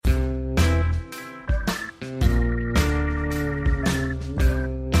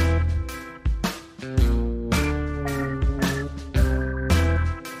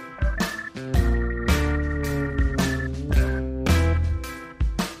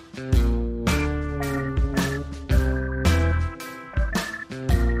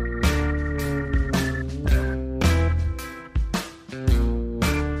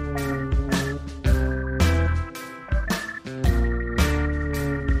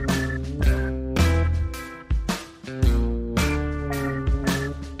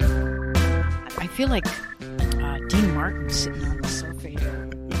feel like Dean Martin sitting on the sofa here,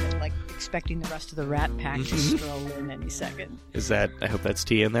 like expecting the rest of the Rat Pack to stroll in any second. Is that? I hope that's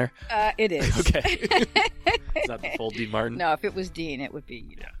T in there. It is. Okay. It's not the full Dean Martin. No, if it was Dean, it would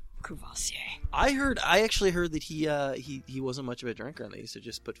be Courvoisier. I actually heard that he wasn't much of a drinker, and they used to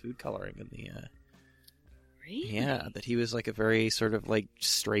just put food coloring in the. Really? Yeah, that he was like a very sort of like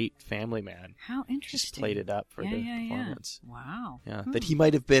straight family man. How interesting. Just played it up for the performance. Yeah. Wow. Yeah, that he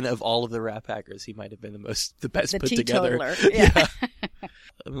might have been, of all of the Rat Packers, he might have been the best put together. Yeah.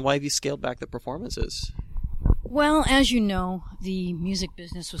 I mean, why have you scaled back the performances? Well, as you know, the music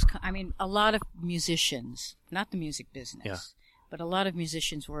business was, a lot of musicians, not the music business, but a lot of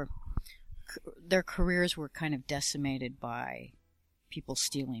musicians their careers were kind of decimated by people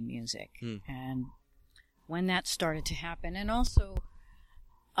stealing music. And when that started to happen, and also,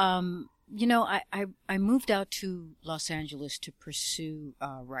 I moved out to Los Angeles to pursue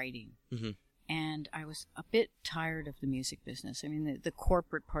writing. Mm-hmm. And I was a bit tired of the music business. I mean, the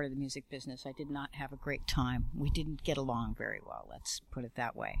corporate part of the music business, I did not have a great time. We didn't get along very well, let's put it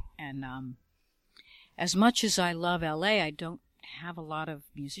that way. And as much as I love L.A., I don't have a lot of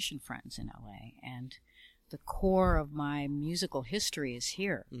musician friends in L.A., and the core of my musical history is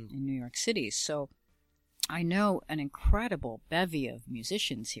here in New York City. So I know an incredible bevy of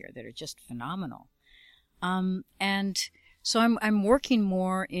musicians here that are just phenomenal. And so I'm working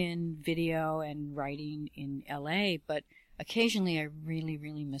more in video and writing in LA, but occasionally I really,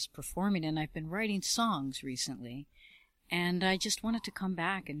 really miss performing, and I've been writing songs recently, and I just wanted to come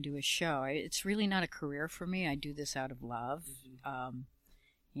back and do a show. It's really not a career for me. I do this out of love.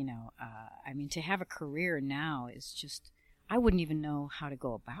 To have a career now is just, I wouldn't even know how to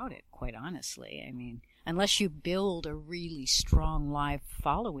go about it, quite honestly. I mean, unless you build a really strong live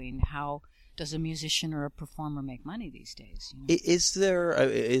following, how does a musician or a performer make money these days? You know? Is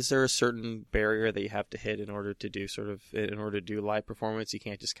there a certain barrier that you have to hit in order to do live performance? You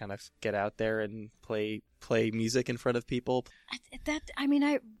can't just kind of get out there and play music in front of people.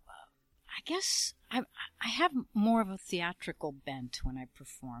 I guess I have more of a theatrical bent when I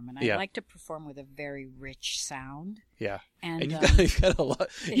perform, and I like to perform with a very rich sound. Yeah, and you've got a lot.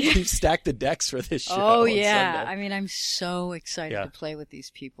 You've stacked the decks for this show. Oh yeah, Sunday. I mean, I'm so excited to play with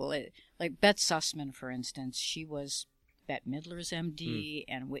these people. Like Bette Sussman, for instance, she was Bette Midler's MD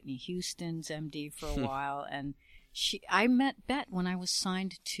and Whitney Houston's MD for a while, and I met Bette when I was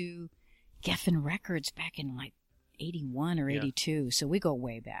signed to Geffen Records back in like 81 or 82, so we go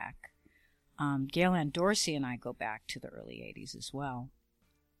way back. Gail Ann Dorsey and I go back to the early 80s as well.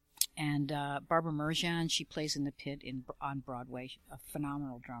 And Barbara Merjan, she plays in the Pit on Broadway, a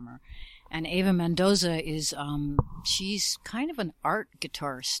phenomenal drummer. And Ava Mendoza is, she's kind of an art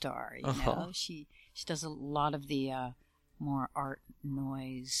guitar star, you know. She does a lot of the more art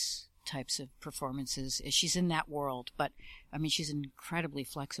noise types of performances. She's in that world, but, I mean, she's an incredibly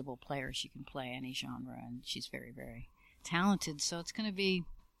flexible player. She can play any genre, and she's very, very talented. So it's going to be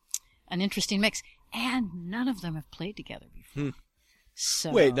an interesting mix, and none of them have played together before. So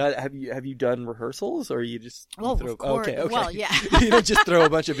wait, have you done rehearsals, or you just of course. Okay. Well, yeah. You don't just throw a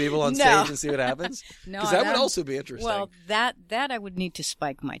bunch of people on stage and see what happens? No, because that would also be interesting. Well, that I would need to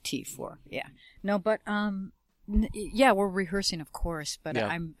spike my teeth for. Yeah, no, but we're rehearsing, of course, but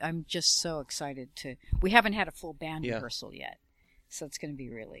I'm just so excited to. We haven't had a full band rehearsal yet, so it's going to be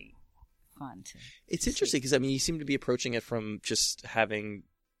really fun to. It's interesting because I mean, you seem to be approaching it from just having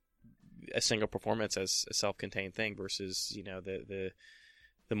a single performance as a self-contained thing versus, you know, the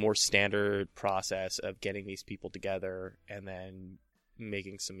more standard process of getting these people together and then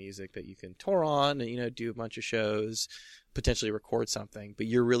making some music that you can tour on and, you know, do a bunch of shows, potentially record something. But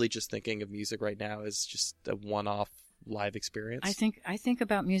you're really just thinking of music right now as just a one-off live experience. I think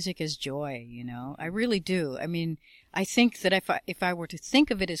about music as joy, you know. I really do. I mean, I think that if I were to think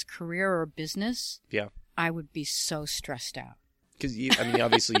of it as career or business, I would be so stressed out. Because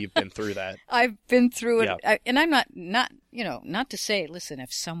obviously you've been through that. I've been through it, and I'm not to say, listen,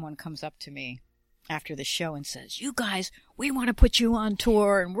 if someone comes up to me after the show and says, "You guys, we want to put you on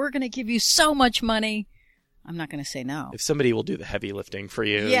tour, and we're going to give you so much money," I'm not going to say no. If somebody will do the heavy lifting for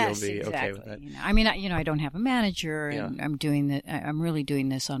you, you'll be okay with that. You know, I mean, I don't have a manager, and I'm really doing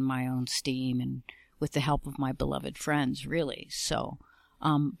this on my own steam and with the help of my beloved friends, really. So,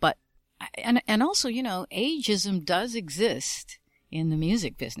 but and also, you know, ageism does exist in the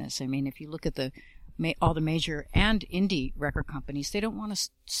music business. I mean, if you look at all the major and indie record companies, they don't want to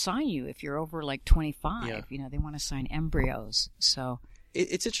sign you if you're over like 25. Yeah. You know, they want to sign embryos. So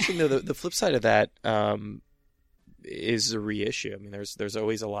it's interesting though. The flip side of that is a reissue. I mean, there's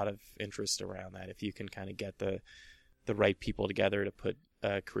always a lot of interest around that if you can kind of get the right people together to put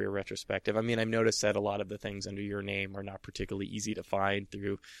career retrospective. I mean, I've noticed that a lot of the things under your name are not particularly easy to find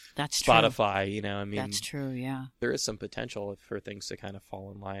through That's Spotify. True. You know, I mean, that's true. Yeah, there is some potential for things to kind of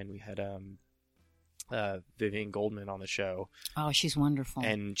fall in line. We had Vivian Goldman on the show. Oh, she's wonderful,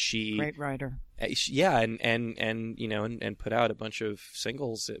 and she great writer. Yeah, and you know, and put out a bunch of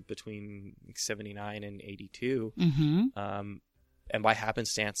singles between 79 and 82. Mm-hmm. And by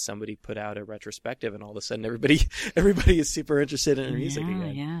happenstance, somebody put out a retrospective, and all of a sudden, everybody is super interested in her music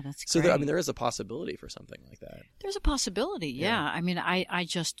again. Yeah, that's so. great. There is a possibility for something like that. There's a possibility. Yeah. I mean, I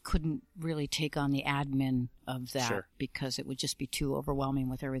just couldn't really take on the admin of that because it would just be too overwhelming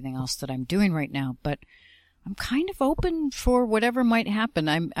with everything else that I'm doing right now. But I'm kind of open for whatever might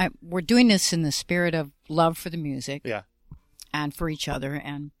happen. We're doing this in the spirit of love for the music, and for each other,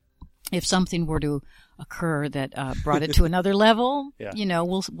 and if something were to occur that brought it to another level, you know,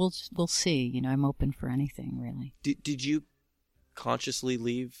 we'll see. You know, I'm open for anything, really. Did you consciously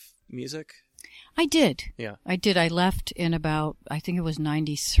leave music? I did. Yeah, I did. I left in about, I think it was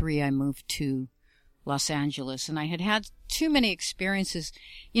 93. I moved to Los Angeles, and I had too many experiences.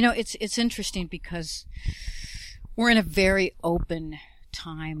 You know, it's interesting because we're in a very open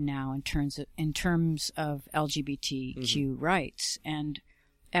time now in terms of LGBTQ rights, and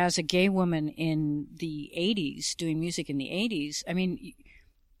as a gay woman in the 80s, doing music in the 80s, I mean,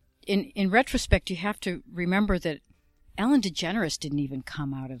 in retrospect, you have to remember that Ellen DeGeneres didn't even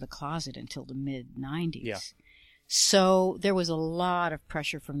come out of the closet until the mid-90s. Yeah. So there was a lot of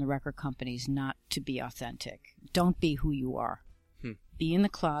pressure from the record companies not to be authentic. Don't be who you are. Be in the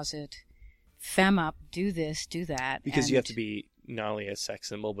closet, femme up, do this, do that. Because you have to be not only a sex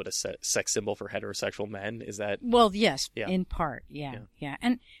symbol, but a sex symbol for heterosexual men. Is that? Well, yes, in part, yeah.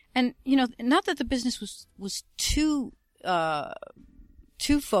 And you know, not that the business was too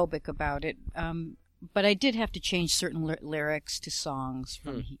phobic about it, but I did have to change certain lyrics to songs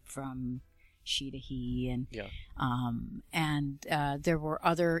from she to he, and there were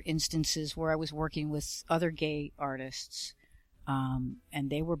other instances where I was working with other gay artists, and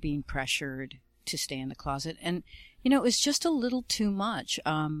they were being pressured to stay in the closet, and you know, it was just a little too much.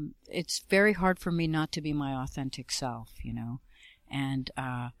 It's very hard for me not to be my authentic self, you know, and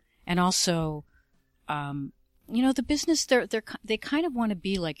also, you know, the business they kind of want to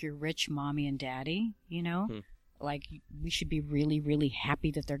be like your rich mommy and daddy, you know, like we should be really, really happy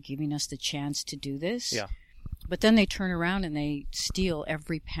that they're giving us the chance to do this. Yeah. But then they turn around and they steal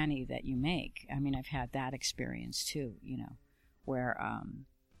every penny that you make. I mean, I've had that experience too, you know, where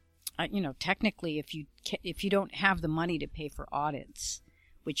you know, technically, if you don't have the money to pay for audits,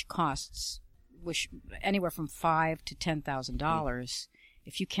 which costs anywhere from $5,000 to $10,000,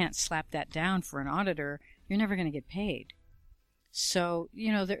 if you can't slap that down for an auditor, you're never going to get paid. So,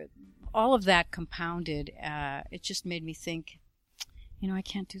 you know, all of that compounded, it just made me think, you know, I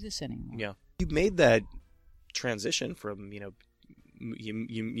can't do this anymore. Yeah, you made that transition from, you know,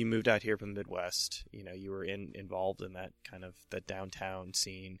 you moved out here from the Midwest. You know, you were involved in that kind of the downtown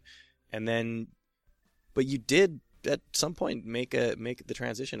scene. And then, but you did at some point make the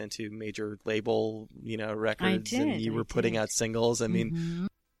transition into major label, you know, records, and you were putting out singles. I mean,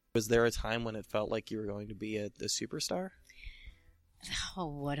 was there a time when it felt like you were going to be a superstar? Oh,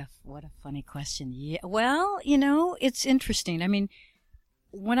 what a funny question. Yeah, well, you know, it's interesting. I mean,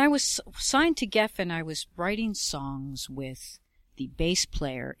 when I was signed to Geffen, I was writing songs with the bass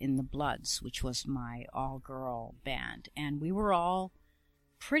player in the Bloods, which was my all-girl band, and we were all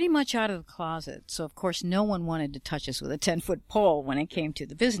pretty much out of the closet. So, of course, no one wanted to touch us with a 10-foot pole when it came to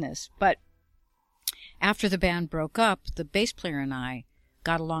the business. But after the band broke up, the bass player and I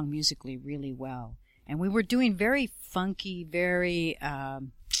got along musically really well. And we were doing very funky, very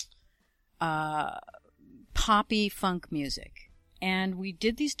poppy funk music. And we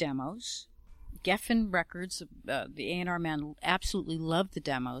did these demos. Geffen Records, the A&R man, absolutely loved the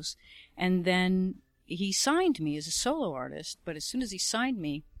demos. And then he signed me as a solo artist, but as soon as he signed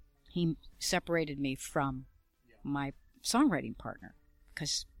me, he separated me from my songwriting partner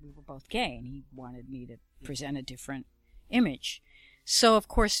because we were both gay, and he wanted me to present a different image. So, of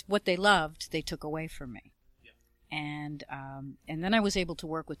course, what they loved, they took away from me. And then I was able to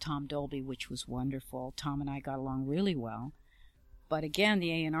work with Tom Dolby, which was wonderful. Tom and I got along really well. But again,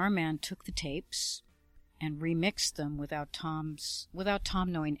 the A&R man took the tapes and remixed them without Tom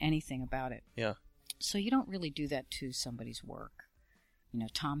knowing anything about it. Yeah. So you don't really do that to somebody's work. You know,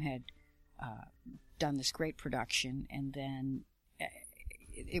 Tom had done this great production, and then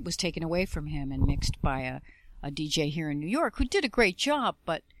it was taken away from him and mixed by a DJ here in New York who did a great job,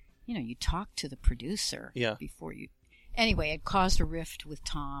 but, you know, you talk to the producer before you... Anyway, it caused a rift with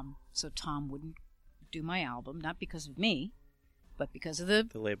Tom, so Tom wouldn't do my album, not because of me, but because of the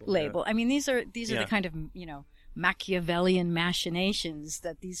label. label. Yeah. I mean, these are the kind of, Machiavellian machinations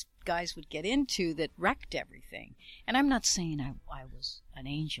that these guys would get into that wrecked everything. And I'm not saying I was an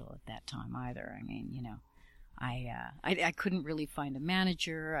angel at that time either. I mean, I couldn't really find a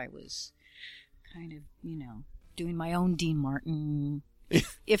manager. I was kind of, doing my own Dean Martin,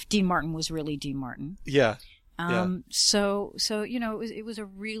 if Dean Martin was really Dean Martin. Yeah. So it was a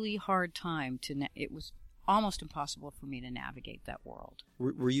really hard time it was almost impossible for me to navigate that world.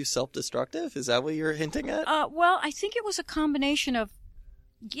 Were you self-destructive? Is that what you're hinting at? Well, I think it was a combination of,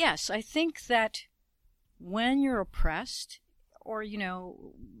 yes, I think that when you're oppressed or,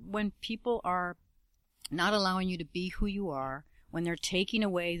 when people are not allowing you to be who you are, when they're taking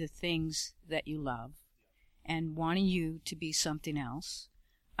away the things that you love and wanting you to be something else,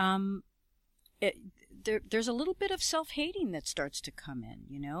 there's a little bit of self-hating that starts to come in,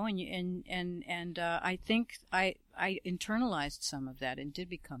 and I think I internalized some of that and did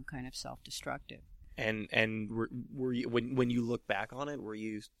become kind of self-destructive. And were you, when you look back on it, were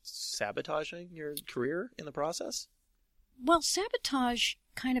you sabotaging your career in the process? Well, sabotage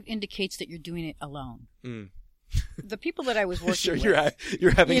kind of indicates that you're doing it alone. Mm. The people that I was working sure, with,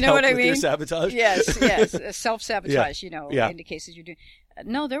 you're having help what I with mean? Your sabotage. Yes, self-sabotage. Yeah. Indicates that you're doing.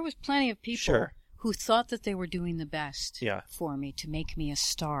 No, there was plenty of people who thought that they were doing the best for me to make me a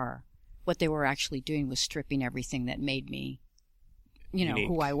star. What they were actually doing was stripping everything that made me, unique.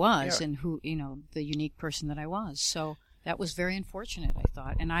 Who I was and who, the unique person that I was. So that was very unfortunate, I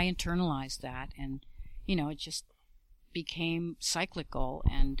thought, and I internalized that, and it just became cyclical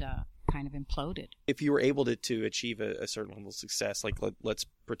and kind of imploded. If you were able to achieve a certain level of success, like let's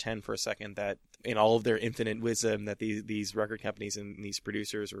pretend for a second that in all of their infinite wisdom that these record companies and these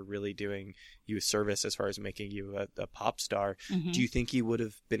producers were really doing you a service as far as making you a pop star, mm-hmm. do you think you would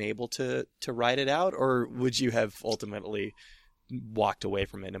have been able to ride it out, or would you have ultimately walked away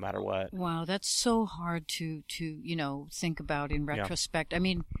from it no matter what? Wow, that's so hard to think about in retrospect. I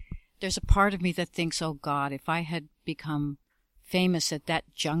mean, there's a part of me that thinks, oh God, if I had become famous at that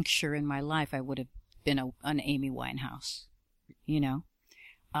juncture in my life, I would have been an Amy Winehouse,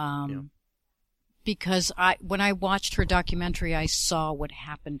 because when I watched her documentary, I saw what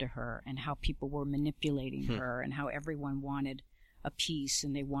happened to her and how people were manipulating her and how everyone wanted a piece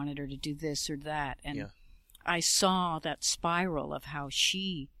and they wanted her to do this or that. And I saw that spiral of how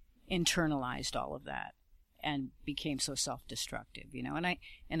she internalized all of that and became so self-destructive, and I,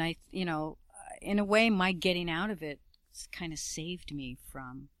 in a way, my getting out of it kind of saved me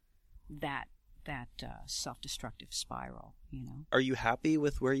from that self-destructive spiral. Are you happy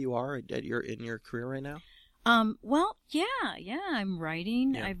with where you are in your career right now? Well, yeah, I'm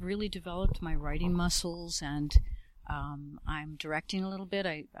writing. Yeah. I've really developed my writing muscles, and I'm directing a little bit.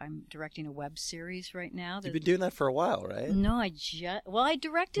 I'm directing a web series right now. You've been doing that for a while, right? No, I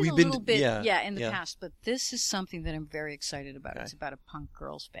directed a little bit in the past, but this is something that I'm very excited about. Okay. It's about a punk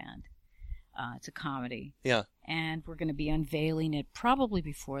girls band. It's a comedy. Yeah. And we're going to be unveiling it probably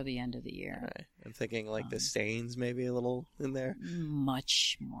before the end of the year. Right. I'm thinking like the Stains maybe a little in there.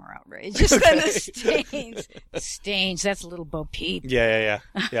 Much more outrageous than the Stains. Stains, that's a little Bo Peep. Yeah.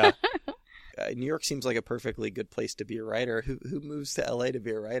 New York seems like a perfectly good place to be a writer. Who moves to LA to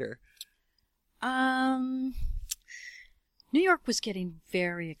be a writer? New York was getting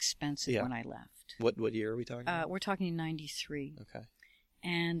very expensive when I left. What year are we talking about? We're talking in 93. Okay.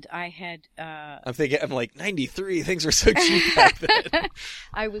 And I had... I'm like, 93, things were so cheap back then.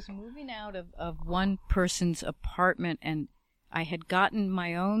 I was moving out of one person's apartment, and I had gotten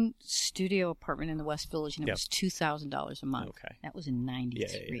my own studio apartment in the West Village, and it was $2,000 a month. Okay. That was in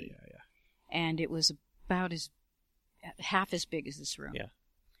 93. Yeah. And it was about half as big as this room. Yeah.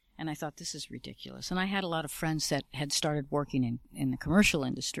 And I thought, this is ridiculous. And I had a lot of friends that had started working in the commercial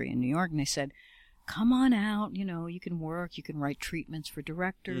industry in New York, and they said, come on out, you can work, you can write treatments for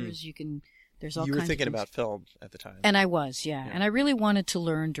directors, there's all kinds of things. You were thinking about film at the time. And I was, yeah. And I really wanted to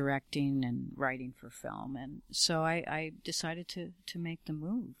learn directing and writing for film, and so I decided to make the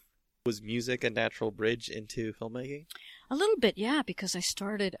move. Was music a natural bridge into filmmaking? A little bit, yeah, because I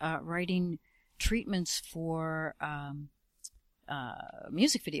started writing treatments for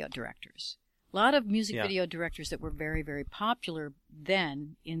music video directors. A lot of music video directors that were very, very popular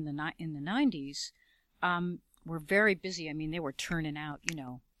then in the 90s were very busy. I mean, they were turning out,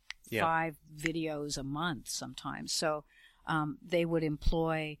 5 videos a month sometimes. So they would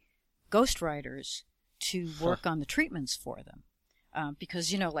employ ghostwriters to work on the treatments for them.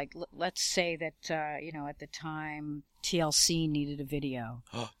 Because, like, let's say that, at the time TLC needed a video.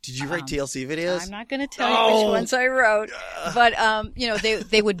 Did you write TLC videos? I'm not going to tell you which ones I wrote, but,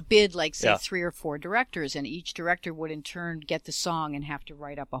 they would bid, like, say, 3 or 4 directors, and each director would in turn get the song and have to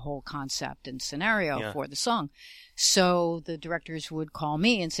write up a whole concept and scenario for the song. So the directors would call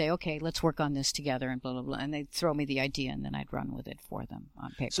me and say, okay, let's work on this together, and blah, blah, blah. And they'd throw me the idea, and then I'd run with it for them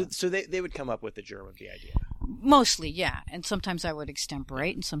on paper. So they would come up with the germ of the idea? Mostly, yeah. And sometimes I would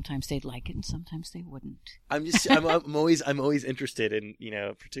extemporate, and sometimes they'd like it, and sometimes they wouldn't. I'm always interested in,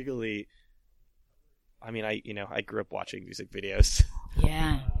 particularly, I grew up watching music videos.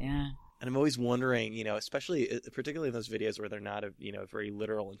 Yeah. And I'm always wondering, particularly in those videos where they're not a very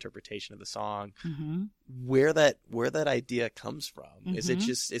literal interpretation of the song, where that idea comes from. Is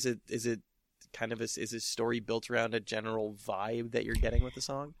it kind of is a story built around a general vibe that you're getting with the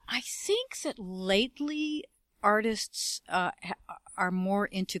song? I think that lately artists are more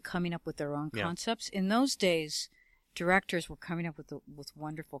into coming up with their own concepts. In those days, directors were coming up with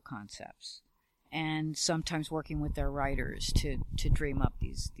wonderful concepts, and sometimes working with their writers to dream up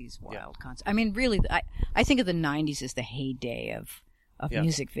these wild concepts. I mean, really, I think of the 90s as the heyday of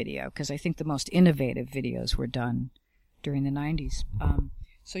music video, because I think the most innovative videos were done during the 90s.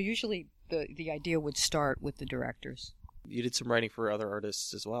 So usually the idea would start with the directors. You did some writing for other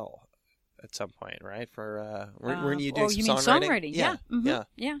artists as well at some point, right? Weren't you doing some you mean songwriting? Yeah. Mm-hmm.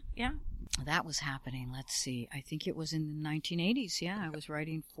 Yeah. That was happening. Let's see. I think it was in the 1980s. Yeah, I was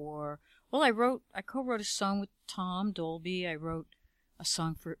writing for. Well, I co-wrote a song with Tom Dolby. I co-wrote a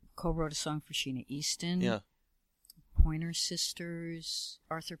song for Sheena Easton. Yeah. Pointer Sisters,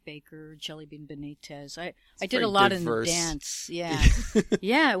 Arthur Baker, Jellybean Benitez. I did a lot diverse. In the dance. Yeah.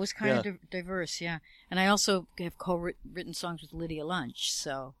 Yeah, it was kind of diverse, yeah. And I also have co-written songs with Lydia Lunch,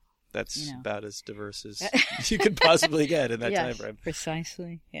 so. That's about as diverse as you could possibly get in that time frame.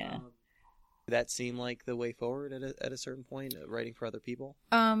 Precisely, yeah. Did that seem like the way forward at a certain point, writing for other people?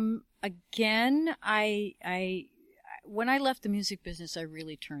 Again, I when I left the music business, I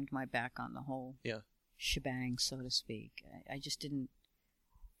really turned my back on the whole shebang, so to speak. I just didn't.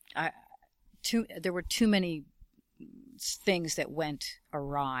 There were too many things that went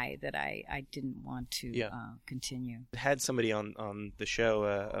awry that I didn't want to continue. I had somebody on the show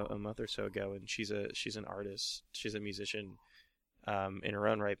a month or so ago, and she's an artist. She's a musician in her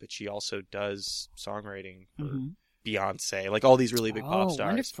own right, but she also does songwriting for Beyonce, like all these really big pop stars.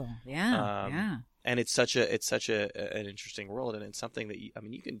 Wonderful! Yeah. And it's such an interesting world, and it's something that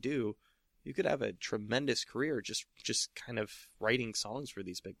you can do. You could have a tremendous career just kind of writing songs for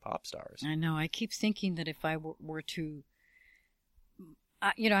these big pop stars. I know. I keep thinking that if I were to,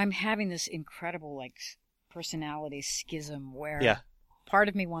 I'm having this incredible personality schism where part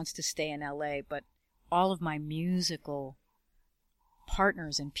of me wants to stay in LA, but all of my musical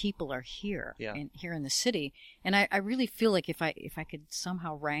partners and people are here, here in the city, and I really feel like if I could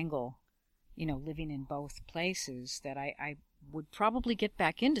somehow wrangle, living in both places, that I would probably get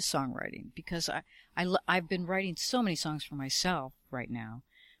back into songwriting, because I've been writing so many songs for myself right now,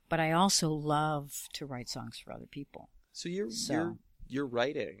 but I also love to write songs for other people. So you're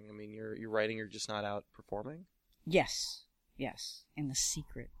writing. I mean, you're writing. You're just not out performing. Yes, in the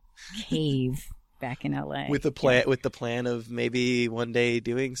secret cave back in LA with the plan of maybe one day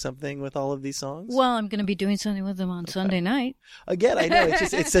doing something with all of these songs. Well, I'm going to be doing something with them on Sunday night. Again, I know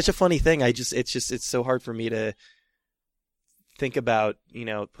it's such a funny thing. It's so hard for me to think about,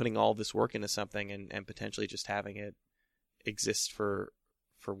 putting all this work into something and potentially just having it exist for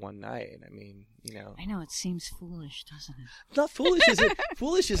one night. I mean, I know, it seems foolish, doesn't it? Not foolish.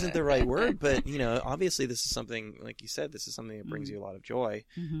 Foolish isn't the right word, but obviously this is something, like you said, this is something that brings you a lot of joy.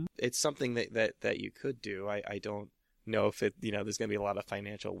 Mm-hmm. It's something that you could do. I don't know if it, there's going to be a lot of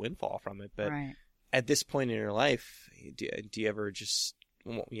financial windfall from it, but at this point in your life, do you ever just,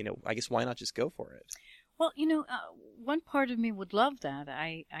 I guess why not just go for it? Well, one part of me would love that.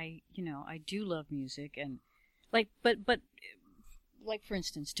 I do love music, and but for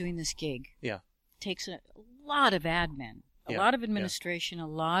instance, doing this gig takes a lot of admin, a lot of administration, a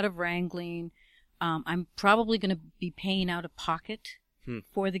lot of wrangling. I'm probably going to be paying out of pocket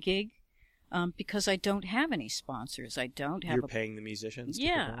for the gig because I don't have any sponsors. I don't have. You're paying the musicians.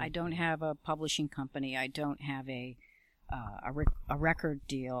 Yeah, I don't have a publishing company. I don't have a record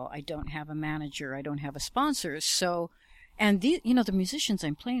deal. I don't have a manager. I don't have a sponsor. So, and the musicians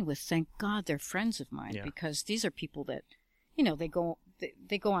I'm playing with, thank God they're friends of mine, because these are people that,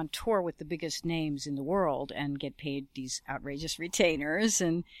 they go on tour with the biggest names in the world and get paid these outrageous retainers,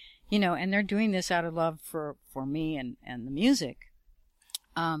 and and they're doing this out of love for me and the music.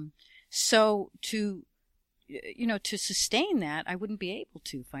 So to to sustain that, I wouldn't be able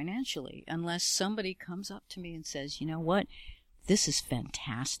to financially unless somebody comes up to me and says, you know what, this is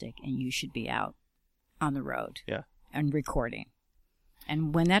fantastic and you should be out on the road and recording.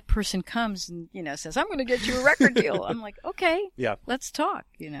 And when that person comes and, says, I'm going to get you a record deal, I'm like, okay, let's talk,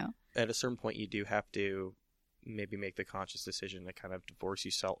 At a certain point, you do have to maybe make the conscious decision to kind of divorce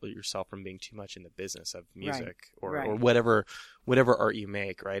yourself from being too much in the business of music or whatever art you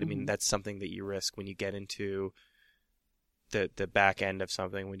make, right? I mean, that's something that you risk when you get into the back end of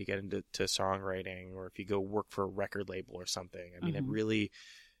something, when you get into songwriting, or if you go work for a record label or something. I mean,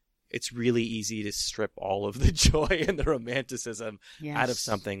 it's really easy to strip all of the joy and the romanticism out of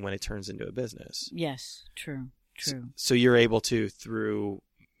something when it turns into a business. Yes, true. So you're able to, through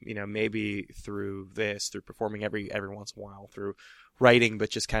maybe through performing every once in a while, through writing, but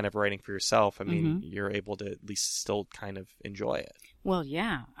just kind of writing for yourself, I mean, you're able to at least still kind of enjoy it. Well,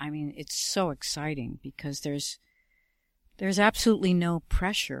 yeah. I mean, it's so exciting because there's absolutely no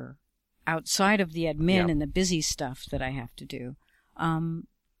pressure outside of the admin and the busy stuff that I have to do.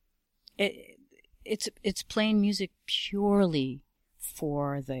 It's playing music purely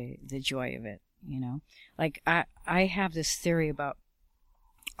for the joy of it, Like I have this theory about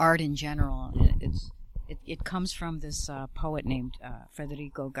art in general. It comes from this poet named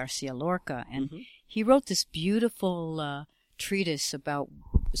Federico Garcia Lorca, and he wrote this beautiful treatise about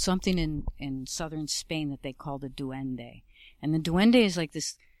something in southern Spain that they call the duende. And the duende is like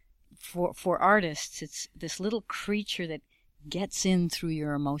this, for artists, it's this little creature that gets in through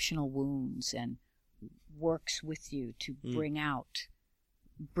your emotional wounds and works with you to bring out,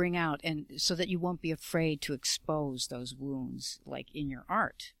 and so that you won't be afraid to expose those wounds, like in your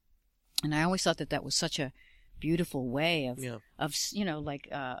art. And I always thought that was such a beautiful way of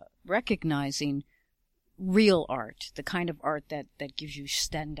recognizing real art, the kind of art that gives you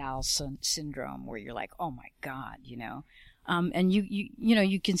Stendhal syndrome, where you're like, oh my God, and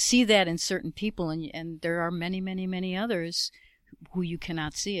you can see that in certain people, and there are many, many, many others who you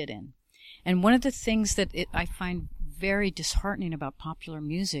cannot see it in. And one of the things that I find very disheartening about popular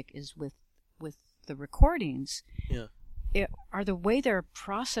music is with the recordings, are the way they're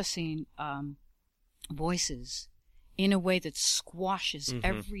processing voices in a way that squashes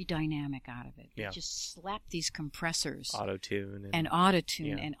every dynamic out of it. They just slap these compressors, auto-tune and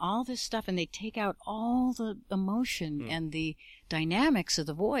all this stuff, and they take out all the emotion and the dynamics of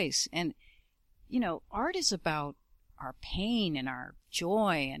the voice. And art is about our pain and our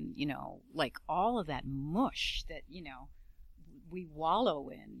joy, and like all of that mush that we wallow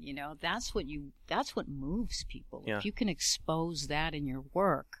in. That's what moves people. If you can expose that in your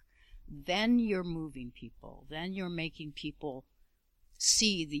work, then you're moving people. Then you're making people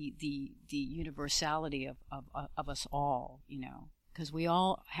see the universality of us all, because we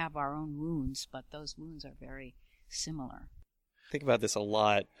all have our own wounds, but those wounds are very similar. I think about this a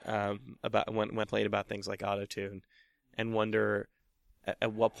lot, about when playing about things like autotune, and wonder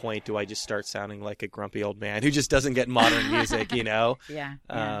at what point do I just start sounding like a grumpy old man who just doesn't get modern music, Yeah.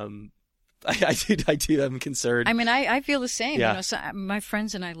 I do. I'm concerned. I mean, I feel the same. So my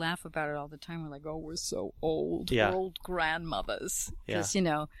friends and I laugh about it all the time. We're like, oh, we're so old. We're old grandmothers. Because,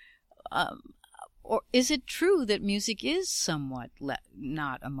 or is it true that music is somewhat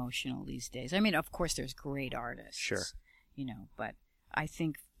not emotional these days? I mean, of course, there's great artists. Sure. But I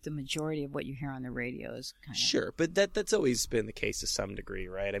think the majority of what you hear on the radio is kind of... Sure, but that's always been the case to some degree,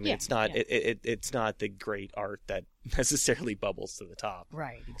 right? I mean, it's not it's not the great art that necessarily bubbles to the top.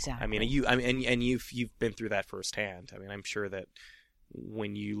 Right, exactly. I mean, you've been through that firsthand. I mean, I'm sure that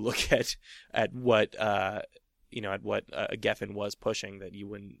when you look at what Geffen was pushing, that you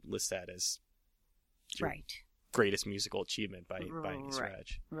wouldn't list that as greatest musical achievement by any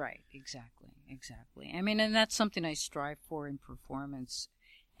stretch. Right, exactly. I mean, and that's something I strive for in performance.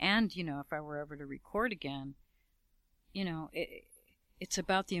 And, if I were ever to record again, it's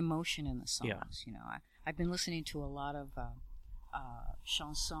about the emotion in the songs. I've been listening to a lot of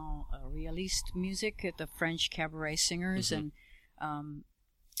chanson réaliste music at the French cabaret singers, and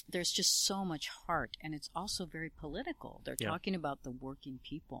there's just so much heart, and it's also very political. They're talking about the working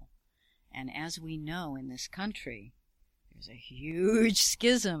people. And as we know in this country, there's a huge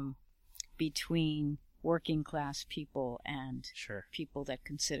schism between working class people and people that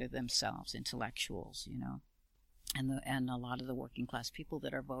consider themselves intellectuals, and a lot of the working class people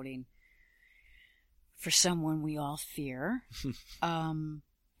that are voting for someone we all fear.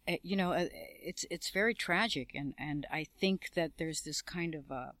 It's very tragic, and I think that there's this kind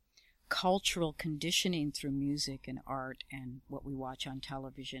of a cultural conditioning through music and art and what we watch on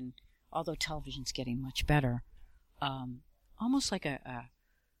television, although television's getting much better, almost like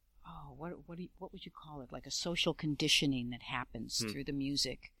what would you call it? Like a social conditioning that happens through the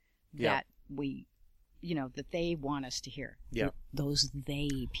music that we, that they want us to hear. Yeah. Those they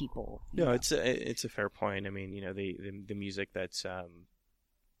people. No, it's a fair point. I mean, the music that's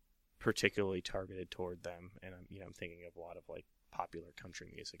particularly targeted toward them, and I'm thinking of a lot of like popular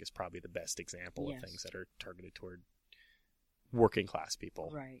country music is probably the best example of things that are targeted toward working class people,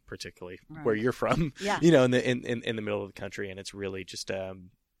 right? Particularly where you're from, in the middle of the country, and it's really just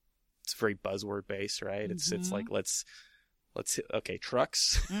it's very buzzword based, right? It's like let's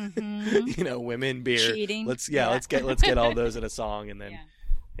trucks, women, beer, cheating. let's get all those in a song, and then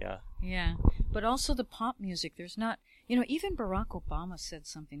yeah. But also the pop music. There's not, even Barack Obama said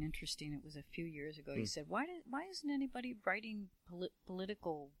something interesting. It was a few years ago. He said, "Why isn't anybody writing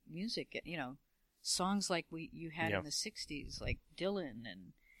political music? Songs like you had in the '60s, like Dylan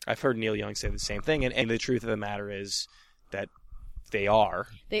and." I've heard Neil Young say the same thing, and the truth of the matter is that they are.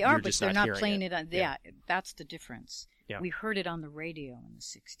 But they're not playing it on. Yeah, that's the difference. Yeah. We heard it on the radio in the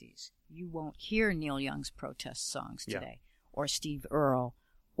 '60s. You won't hear Neil Young's protest songs today, or Steve Earle,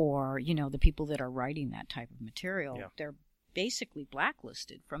 or the people that are writing that type of material. Yeah. They're basically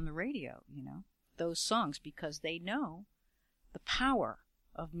blacklisted from the radio. Those songs, because they know the power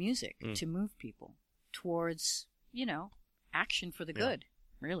of music to move people towards action for the good.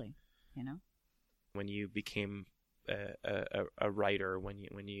 Really, When you became a writer,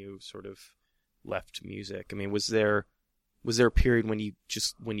 when you sort of left music, I mean, was there a period when you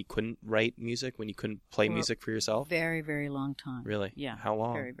couldn't write music, when you couldn't play music for yourself? Very, very long time. Really? Yeah. How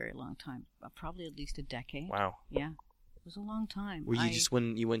long? Very, very long time. Probably at least a decade. Wow. Yeah. It was a long time. Were you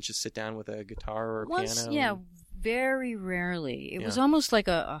you wouldn't just sit down with a guitar or a piano? Yeah, very rarely. It was almost like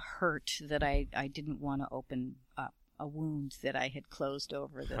a hurt that I didn't want to open up, a wound that I had closed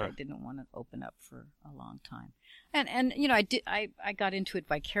over that I didn't want to open up for a long time. And I got into it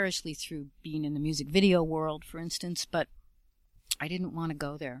vicariously through being in the music video world, for instance, but I didn't want to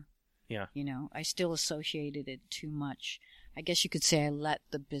go there. Yeah. I still associated it too much. I guess you could say I let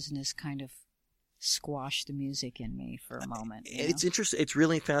the business kind of squash the music in me for a moment. It's interesting. It's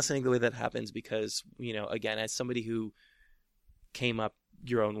really fascinating the way that happens because, again, as somebody who came up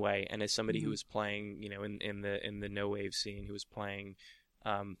your own way and as somebody who was playing, in the no wave scene, who was playing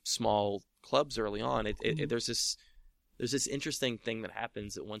small clubs early on, there's this interesting thing that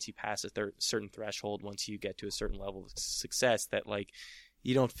happens that once you pass a certain threshold, once you get to a certain level of success, that like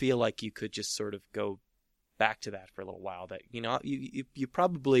you don't feel like you could just sort of go back to that for a little while. That you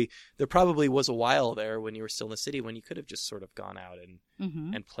probably there was a while there when you were still in the city when you could have just sort of gone out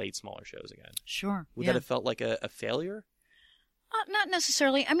and played smaller shows again. Sure. Would that have felt like a failure? Not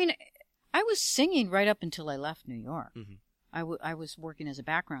necessarily. I mean, I was singing right up until I left New York. Mm-hmm. I was working as a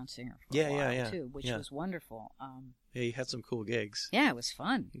background singer for a while too, which was wonderful. Yeah, you had some cool gigs. Yeah, it was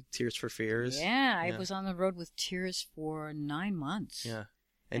fun. Tears for Fears. Yeah, I was on the road with Tears for 9 months. Yeah,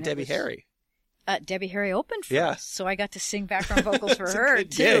 and Debbie Harry. Debbie Harry opened for us, so I got to sing background vocals for her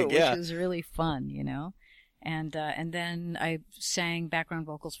too, which was really fun, And then I sang background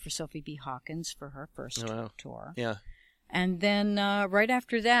vocals for Sophie B. Hawkins for her first tour. Yeah. And then right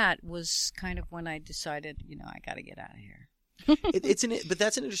after that was kind of when I decided, I got to get out of here. But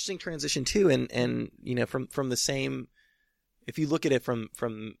that's an interesting transition too, and from the same, if you look at it from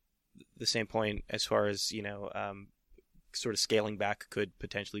the same point as far as sort of scaling back could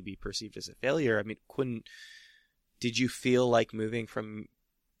potentially be perceived as a failure. I mean, did you feel like moving from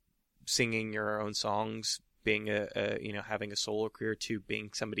singing your own songs, being having a solo career, to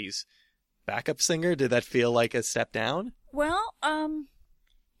being somebody's backup singer? Did that feel like a step down? Well,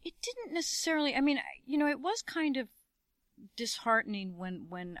 it didn't necessarily. I mean, it was kind of disheartening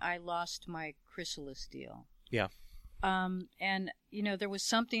when I lost my Chrysalis deal. Yeah. And there was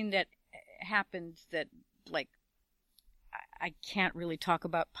something that happened that, like, I can't really talk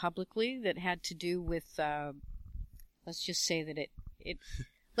about publicly, that had to do with let's just say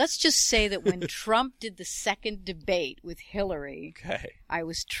that when Trump did the second debate with Hillary, I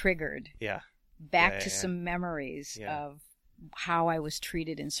was triggered. Yeah. Back to some memories of how I was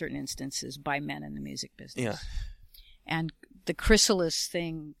treated in certain instances by men in the music business. Yeah. And the Chrysalis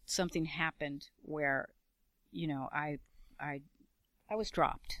thing, something happened where, I was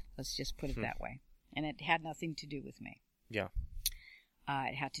dropped. Let's just put it that way. And it had nothing to do with me. Yeah.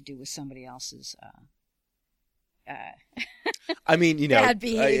 It had to do with somebody else's I mean, bad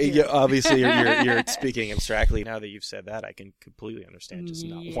behavior. Obviously you're speaking abstractly. Now that you've said that, I can completely understand just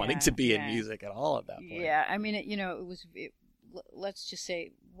not wanting to be in music at all at that point. Yeah, I mean, let's just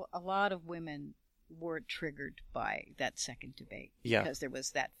say a lot of women were triggered by that second debate because there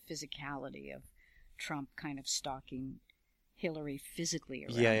was that physicality of Trump kind of stalking Hillary physically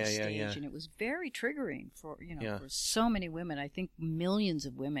around Yeah, the stage, yeah. and it was very triggering for Yeah. for so many women. I think millions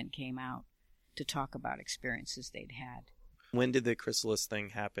of women came out to talk about experiences they'd had. When did the Chrysalis thing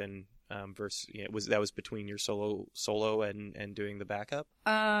happen? Versus, was between your solo and doing the backup?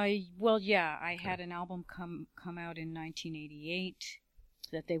 Well, yeah, I had an album come out in 1988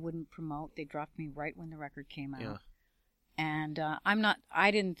 that they wouldn't promote. They dropped me right when the record came out. Yeah. And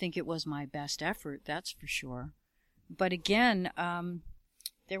I didn't think it was my best effort, that's for sure. But again,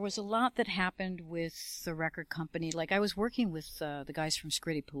 there was a lot that happened with the record company. Like, I was working with the guys from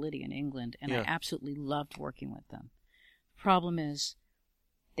Scritti Politti in England, and I absolutely loved working with them. The problem is,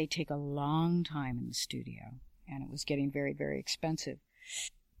 they take a long time in the studio, and it was getting very, very expensive.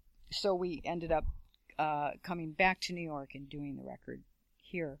 So we ended up coming back to New York and doing the record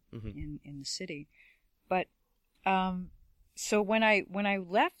here in the city. But so when I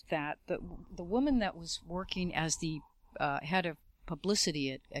left that, the woman that was working as the head of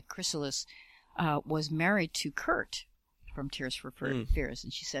publicity at Chrysalis was married to Kurt from Tears for Fears,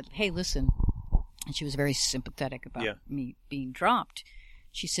 and she said, "Hey, listen," and she was very sympathetic about me being dropped.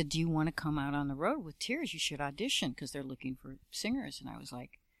 She said, "Do you want to come out on the road with Tears? You should audition because they're looking for singers." And I was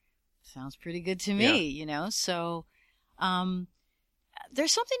like, "Sounds pretty good to me," So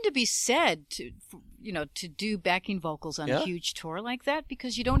there's something to be said to do backing vocals on a huge tour like that,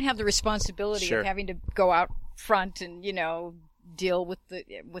 because you don't have the responsibility of having to go out front and deal with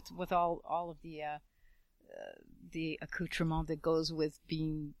all of the accoutrement that goes with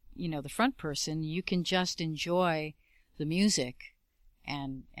being the front person. You can just enjoy the music.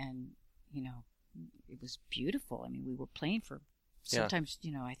 And it was beautiful. I mean, we were playing for sometimes,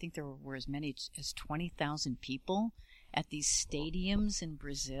 I think there were as many as 20,000 people at these stadiums in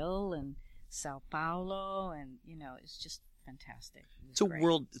Brazil and Sao Paulo, and it's just fantastic. It's a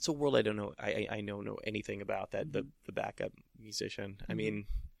world I don't know. I don't know anything about that. The backup musician. I mean,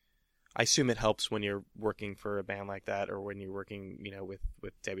 I assume it helps when you're working for a band like that, or when you're working,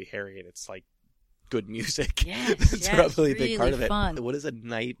 with Debbie Harry, and it's like good music. Yes, probably a big part of it. Fun. What is a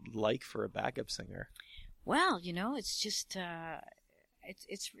night like for a backup singer? Well, it's just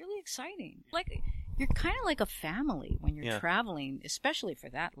it's really exciting. Like, you're kind of like a family when you're traveling, especially for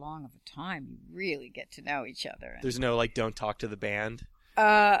that long of a time. You really get to know each other. There's no don't talk to the band.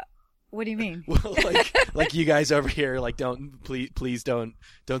 What do you mean? Well, like you guys over here, please don't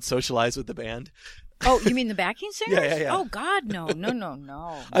socialize with the band. Oh, you mean the backing singers? Yeah. Oh, God, no.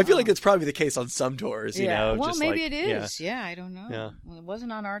 I feel like it's probably the case on some tours, Well, just maybe it is. Yeah, I don't know. Yeah. Well, it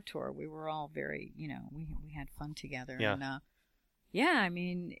wasn't on our tour. We were all very, we had fun together. Yeah. And, I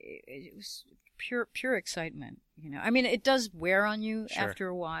mean, it was pure excitement, I mean, it does wear on you after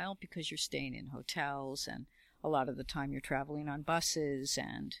a while, because you're staying in hotels, and a lot of the time you're traveling on buses,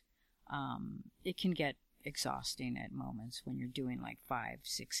 and it can get exhausting at moments when you're doing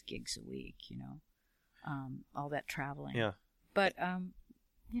 5-6 gigs a week, all that traveling. Yeah. But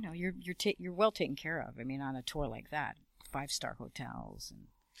you're well taken care of. I mean, on a tour like that, 5-star hotels,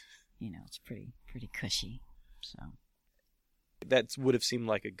 and it's pretty cushy. So that would have seemed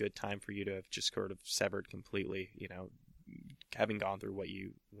like a good time for you to have just sort of severed completely. Having gone through what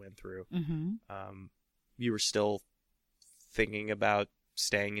you went through. Mm-hmm. You were still thinking about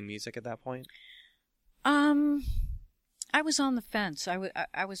staying in music at that point? I was on the fence.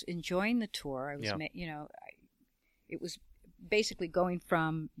 I was enjoying the tour. I was, it was basically going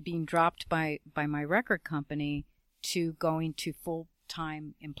from being dropped by my record company to going to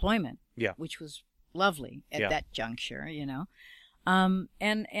full-time employment. Yeah. Which was lovely at that juncture, And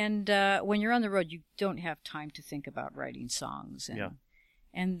when you're on the road, you don't have time to think about writing songs.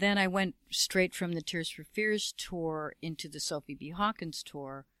 And then I went straight from the Tears for Fears tour into the Sophie B. Hawkins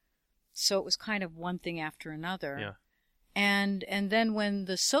tour. So it was kind of one thing after another. Yeah. And then when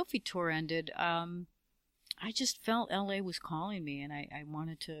the Sophie tour ended, I just felt LA was calling me, and I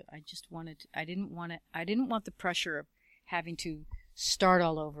didn't want the pressure of having to start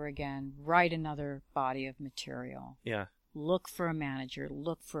all over again, write another body of material. Yeah. Look for a manager,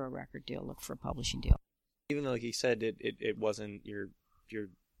 look for a record deal, look for a publishing deal. Even though, like you said, it wasn't your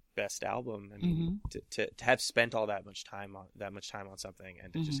best album. I mean, to have spent all that much time on something,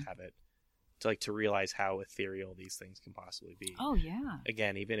 and to just have it, to realize how ethereal these things can possibly be. Oh yeah.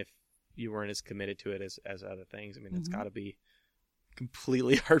 Again, even if you weren't as committed to it as other things, I mean, it's got to be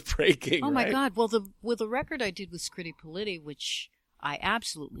completely heartbreaking. Oh my God! Well, the record I did with Scritti Politti, which I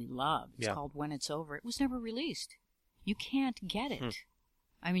absolutely loved, it's called When It's Over. It was never released. You can't get it.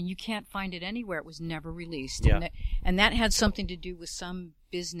 I mean, you can't find it anywhere. It was never released. Yeah. And that had something to do with some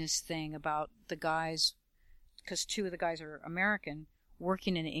business thing about the guys, because 2 of the guys are American,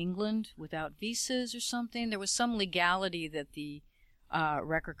 working in England without visas or something. There was some legality that the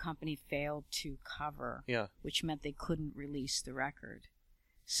record company failed to cover, which meant they couldn't release the record.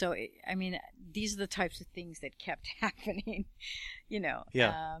 So, these are the types of things that kept happening,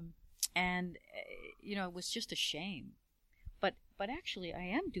 and, it was just a shame. But actually, I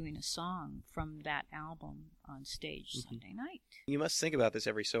am doing a song from that album on stage Sunday night. You must think about this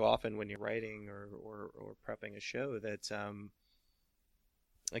every so often when you're writing or prepping a show that,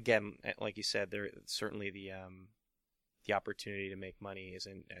 again, like you said, there certainly the opportunity to make money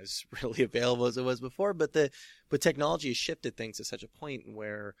isn't as readily available as it was before, but technology has shifted things to such a point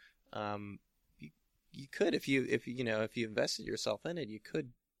where you could, if you invested yourself in it, you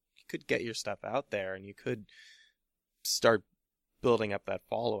could get your stuff out there and you could start building up that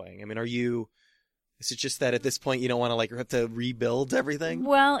following. I mean, is it just that at this point you don't want to have to rebuild everything?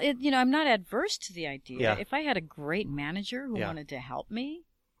 Well, I'm not adverse to the idea. Yeah. If I had a great manager who wanted to help me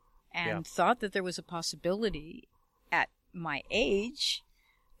and thought that there was a possibility at my age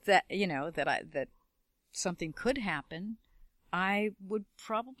that that something could happen, I would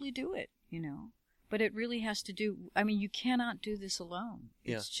probably do it, But it really has to do, you cannot do this alone.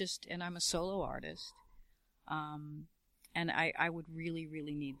 It's just, and I'm a solo artist. And I would really,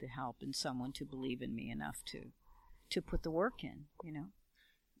 really need the help and someone to believe in me enough to put the work in,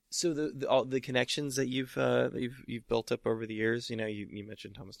 So all the connections that you've built up over the years, you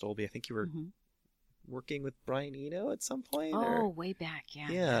mentioned Thomas Dolby. I think you were working with Brian Eno at some point. Oh, way back,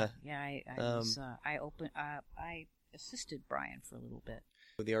 yeah. I assisted Brian for a little bit.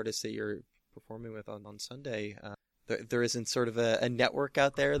 The artists that you're performing with on Sunday. There isn't sort of a network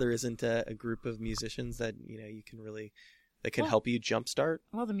out there. There isn't a group of musicians that you can really that can help you jumpstart.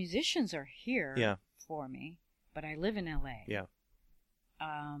 Well, the musicians are here for me, but I live in LA. Yeah.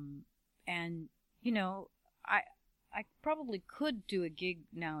 And I probably could do a gig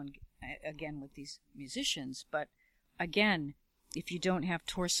now and again with these musicians, but again, if you don't have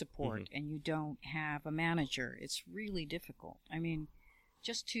tour support and you don't have a manager, it's really difficult.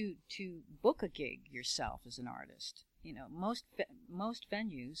 Just to book a gig yourself as an artist, most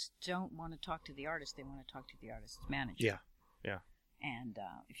venues don't want to talk to the artist; they want to talk to the artist's manager. Yeah. And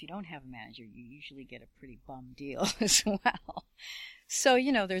if you don't have a manager, you usually get a pretty bum deal as well. So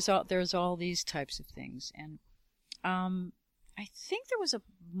there's all these types of things, and I think there was a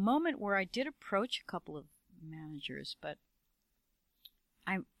moment where I did approach a couple of managers, but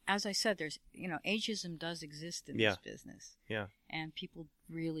as I said, there's, ageism does exist in this business. Yeah. And people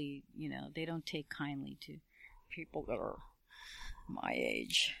really, they don't take kindly to people that are my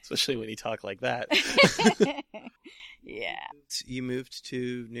age. Especially when you talk like that. Yeah. You moved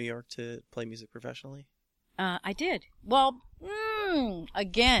to New York to play music professionally? I did. Well,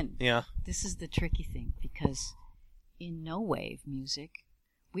 again. Yeah. This is the tricky thing, because in no wave music,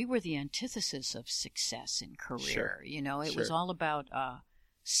 we were the antithesis of success in career. Sure. It was all about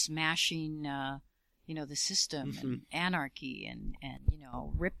smashing, the system and anarchy and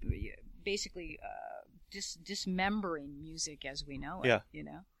basically dismembering music as we know it.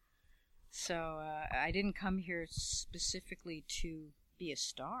 Yeah. So I didn't come here specifically to be a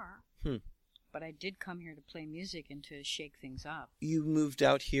star, but I did come here to play music and to shake things up. You moved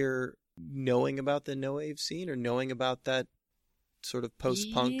out here knowing about the no wave scene or knowing about that sort of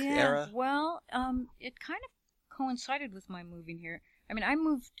post-punk era? Well, it kind of coincided with my moving here. I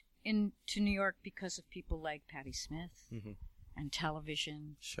moved into New York because of people like Patti Smith and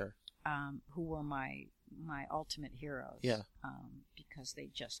television. Sure. Who were my ultimate heroes. Yeah. Because they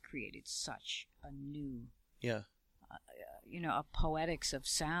just created such a new, a poetics of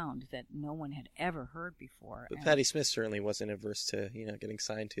sound that no one had ever heard before. But Patti Smith certainly wasn't averse to, getting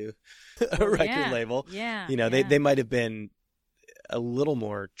signed to a record label. Yeah. They might have been a little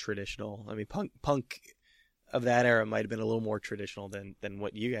more traditional. Punk of that era might have been a little more traditional than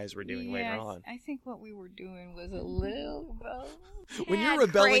what you guys were doing later on. I think what we were doing was a little when you're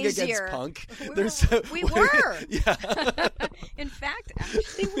rebelling crazier. Against punk, we were. Yeah. In fact,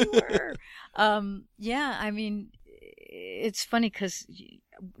 actually, we were. It's funny because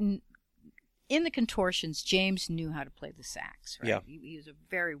in the Contortions, James knew how to play the sax. Right? Yeah. He was a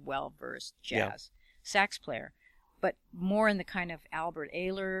very well-versed jazz sax player. But more in the kind of Albert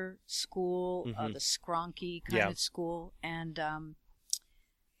Ayler school, the skronky kind of school. And,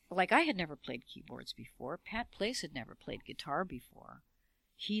 I had never played keyboards before. Pat Place had never played guitar before.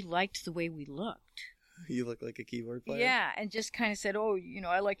 He liked the way we looked. You look like a keyboard player? Yeah, and just kind of said,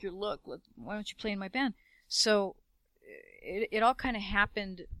 I like your look. Why don't you play in my band? So it all kind of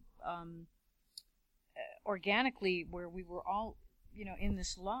happened organically, where we were all, in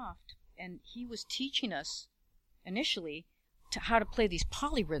this loft. And he was teaching us initially how to play these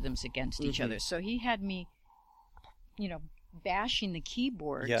polyrhythms against each other. So he had me, bashing the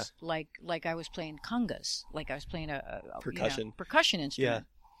keyboards like I was playing congas, like I was playing a percussion instrument.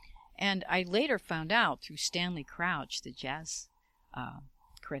 Yeah. And I later found out through Stanley Crouch, the jazz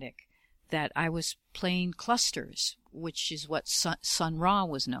critic, that I was playing clusters, which is what Sun Ra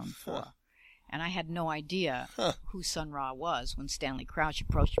was known for. And I had no idea who Sun Ra was when Stanley Crouch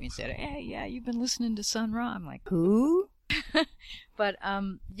approached me and said, "Hey, yeah, you've been listening to Sun Ra." I'm like, "Who?" But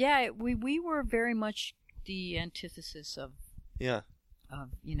we were very much the antithesis of it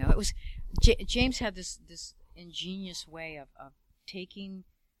was James had this ingenious way of taking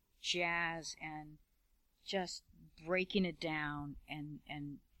jazz and just breaking it down, and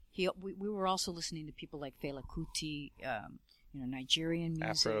we were also listening to people like Fela Kuti, Nigerian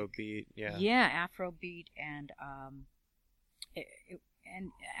music, Afrobeat, Afrobeat, and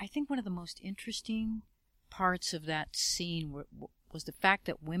and I think one of the most interesting parts of that scene was the fact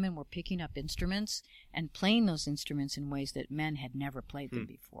that women were picking up instruments and playing those instruments in ways that men had never played them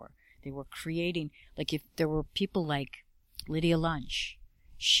before. They were creating, like if there were people like Lydia Lunch,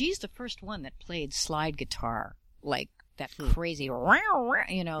 she's the first one that played slide guitar, like that crazy,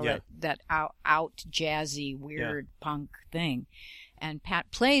 that out jazzy, weird punk thing. And Pat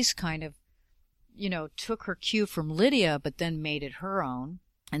Place kind of, took her cue from Lydia, but then made it her own.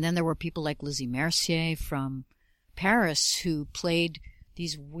 And then there were people like Lizzie Mercier from Paris who played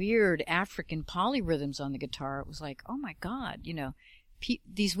these weird African polyrhythms on the guitar. It was like, oh my God,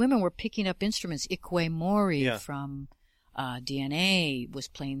 these women were picking up instruments. Ikwe Mori from DNA was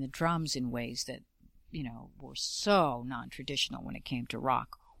playing the drums in ways that, were so non-traditional when it came to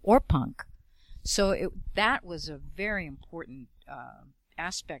rock or punk. So that was a very important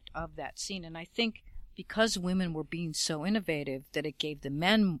aspect of that scene. And I think because women were being so innovative, that it gave the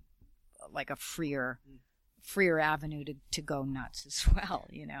men like a freer avenue to go nuts as well,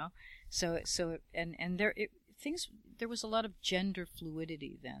 So there was a lot of gender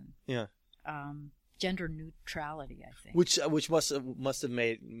fluidity then. Yeah. Gender neutrality, I think. Which must have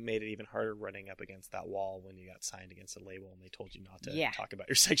made it even harder running up against that wall when you got signed against a label and they told you not to talk about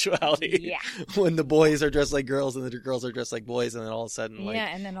your sexuality. Yeah. When the boys are dressed like girls and the girls are dressed like boys, and then all of a sudden,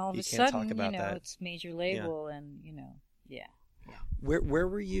 and then all of a sudden, it's major label, and Where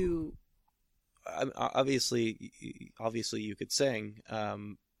were you? Obviously, you could sing.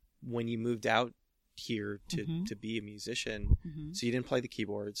 When you moved out here to be a musician, so you didn't play the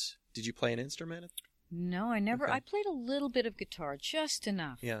keyboards. Did you play an instrument? No, I never. Okay. I played a little bit of guitar, just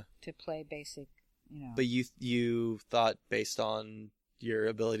enough to play basic, But you thought, based on your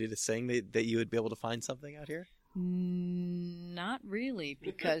ability to sing, that you would be able to find something out here? Not really,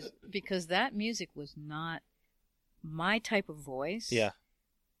 because that music was not my type of voice. Yeah.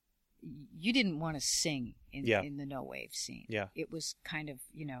 You didn't want to sing in the no wave scene. Yeah. It was kind of,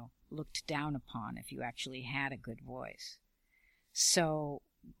 looked down upon if you actually had a good voice. So,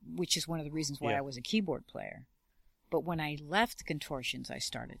 which is one of the reasons why I was a keyboard player. But when I left the Contortions, I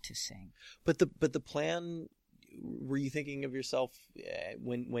started to sing. But the plan, were you thinking of yourself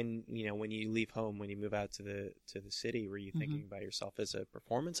when you leave home, when you move out to the city, were you thinking about yourself as a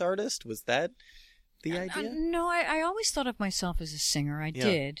performance artist? Was that the idea? No, I always thought of myself as a singer. I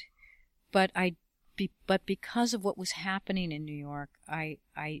did. But because of what was happening in New York, I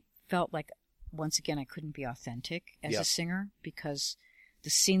felt like, once again, I couldn't be authentic as a singer, because the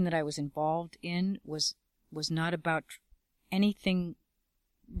scene that I was involved in was not about anything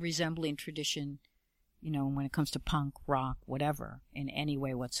resembling tradition, when it comes to punk, rock, whatever, in any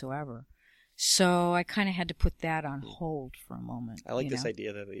way whatsoever. So I kind of had to put that on hold for a moment. I like this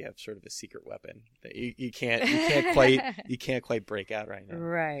idea that you have sort of a secret weapon that you can't quite break out right now.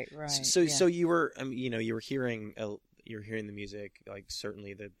 Right. So you were, you were hearing the music, like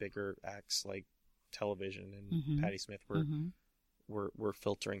certainly the bigger acts like Television and Patti Smith were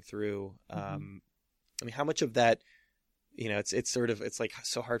filtering through. How much of that, it's like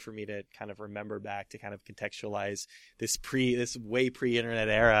so hard for me to kind of remember back, to kind of contextualize this way pre-internet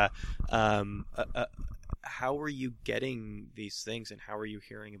era. How were you getting these things, and how were you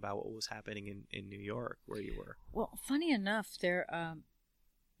hearing about what was happening in New York where you were? Well, funny enough, there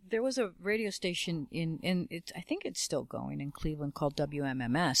was a radio station I think it's still going in Cleveland, called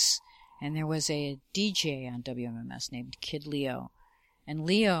WMMS, and there was a DJ on WMMS named Kid Leo, and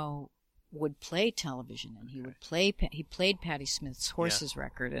Leo would play Television, and he played Patti Smith's Horses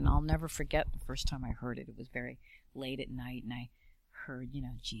record, and I'll never forget the first time I heard it. It was very late at night, and I heard,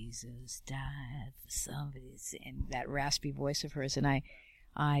 Jesus died for somebody, and that raspy voice of hers, and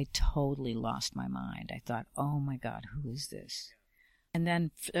I totally lost my mind. I thought, oh my God, who is this? And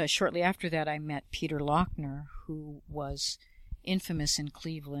then shortly after that, I met Peter Lochner, who was infamous in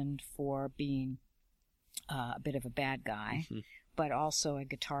Cleveland for being a bit of a bad guy, but also a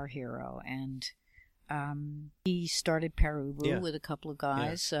guitar hero. And he started Perubu with a couple of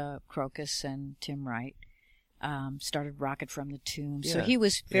guys, Crocus and Tim Wright. Started Rocket from the Tomb. So he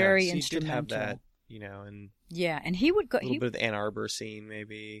was very instrumental. Did have that, you know, and and he would go a little bit of the Ann Arbor scene,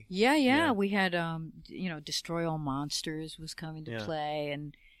 maybe. Yeah. We had Destroy All Monsters was coming to play,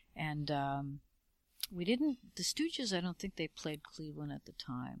 and we didn't. The Stooges, I don't think they played Cleveland at the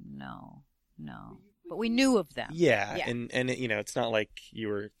time. No. But we knew of them. Yeah. And you know, it's not like you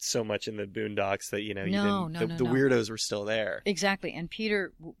were so much in the Boondocks that, you know, the weirdos were still there. Exactly. And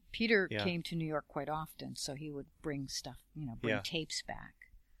Peter came to New York quite often, so he would bring stuff, bring tapes back.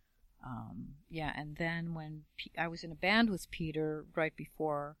 And then when I was in a band with Peter right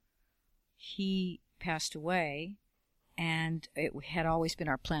before he passed away, and it had always been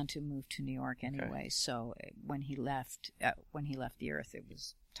our plan to move to New York anyway. Okay. So when he left the earth, it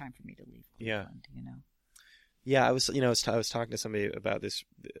was time for me to leave Cleveland, Yeah, I was talking to somebody about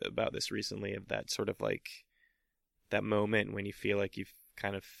this recently, of that sort of like that moment when you feel like you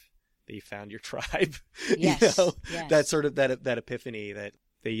found your tribe. Yes. That sort of that epiphany that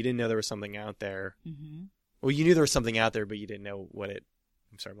you didn't know there was something out there. Mm-hmm. Well, you knew there was something out there, but you didn't know what it.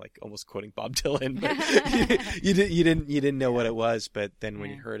 I'm sorry, I'm like almost quoting Bob Dylan, but you didn't know what it was. But then when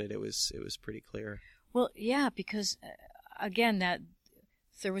you heard it, it was pretty clear. Well, yeah, because again, that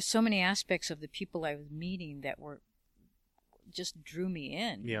there were so many aspects of the people I was meeting that were just drew me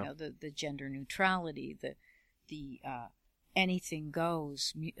in. Yeah. The gender neutrality, the anything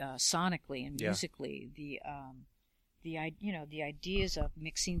goes sonically and musically, the ideas of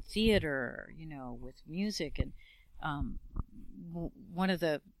mixing theater, with music. And one of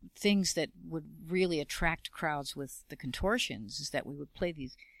the things that would really attract crowds with the Contortions is that we would play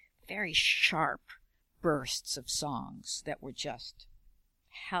these very sharp bursts of songs that were just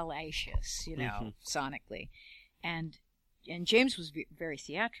hellacious, sonically. And James was very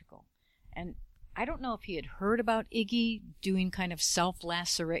theatrical. And I don't know if he had heard about Iggy doing kind of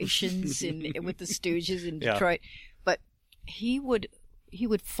self-lacerations with the Stooges in Detroit, but he would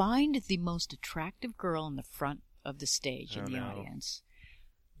find the most attractive girl in the front of the stage in the audience,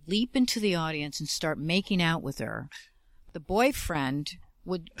 leap into the audience and start making out with her. The boyfriend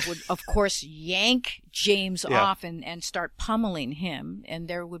would of course yank James off and start pummeling him, and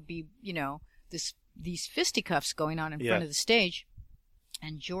there would be these fisticuffs going on in front of the stage.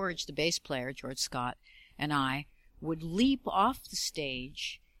 And George, the bass player, George Scott, and I would leap off the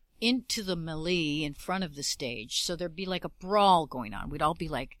stage into the melee in front of the stage. So there'd be like a brawl going on. We'd all be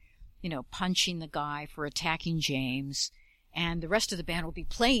like, punching the guy for attacking James. And the rest of the band would be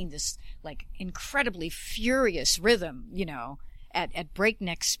playing this like incredibly furious rhythm, at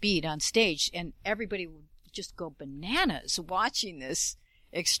breakneck speed on stage. And everybody would just go bananas watching this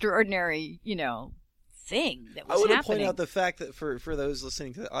extraordinary, thing that was happening. I want to point out the fact that for those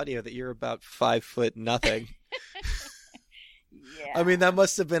listening to the audio, that you're about 5'0" nothing. Yeah. I mean, that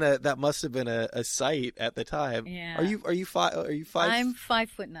must have been a sight at the time. Yeah. Are you five? I'm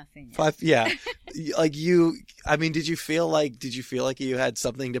 5'0" nothing. Yeah. Five. Yeah. Like you. I mean, did you feel like you had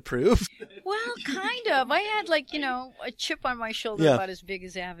something to prove? Well, kind of. I had a chip on my shoulder about as big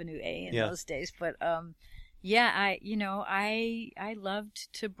as Avenue A in those days, but I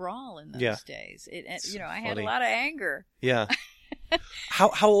loved to brawl in those days. I had a lot of anger. Yeah.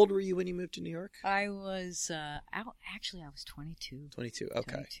 How old were you when you moved to New York? I was Actually, I was 22. 22.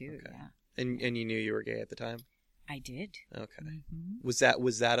 Okay. 22. Okay. Yeah. And you knew you were gay at the time? I did. Okay. Mm-hmm. Was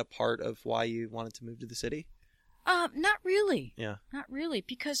that a part of why you wanted to move to the city? Not really. Yeah. Not really,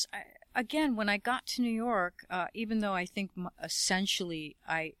 because again, when I got to New York, even though I think essentially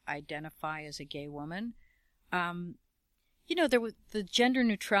I identify as a gay woman, there was the gender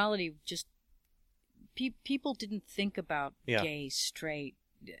neutrality. Just people didn't think about gay, straight,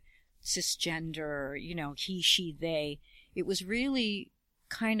 cisgender. He, she, they. It was really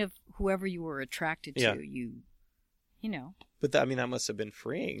kind of whoever you were attracted to. But that must have been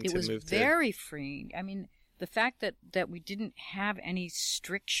freeing. It was very freeing. I mean, the fact that we didn't have any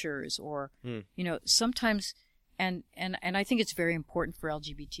strictures or sometimes, and I think it's very important for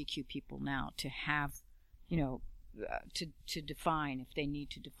LGBTQ people now to have, to define if they need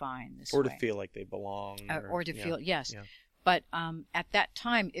to define this or way. to feel like they belong, or to feel But at that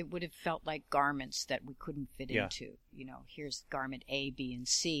time, it would have felt like garments that we couldn't fit into. Here's garment A, B, and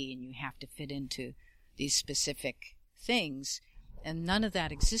C, and you have to fit into these specific things. And none of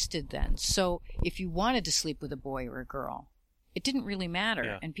that existed then. So if you wanted to sleep with a boy or a girl, it didn't really matter.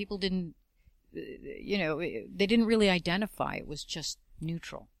 Yeah. And people didn't, they didn't really identify. It was just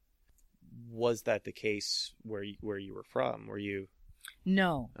neutral. was that the case where you were from? Were you?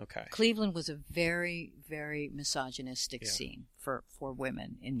 No. Okay. Cleveland was a very, very misogynistic scene for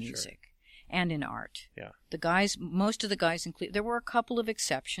women in music and in art. Yeah. Most of the guys in Cleveland, there were a couple of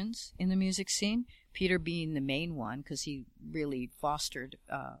exceptions in the music scene, Peter being the main one because he really fostered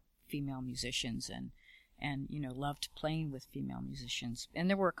female musicians and loved playing with female musicians. And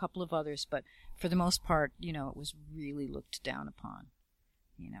there were a couple of others, but for the most part, it was really looked down upon.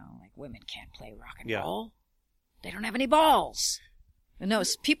 Like women can't play rock and roll. They don't have any balls. No,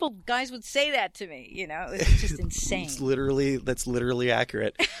 guys would say that to me, it was just insane. That's literally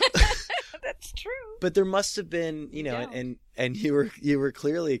accurate. That's true. But there must have been, and you were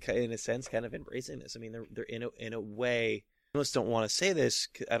clearly, in a sense, kind of embracing this. I mean, they're in a way. I almost don't want to say this.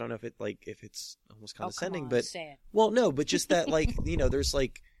 I don't know if it's almost condescending, but say it. Well, no, but just that, there's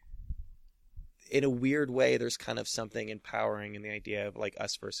in a weird way, there's kind of something empowering in the idea of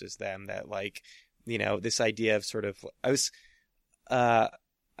us versus them. That this idea of sort of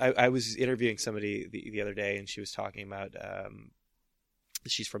I was interviewing somebody the other day, and she was talking about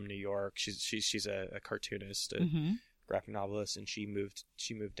she's from New York. She's a cartoonist, a graphic novelist, and she moved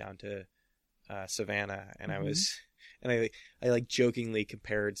down to Savannah, and I jokingly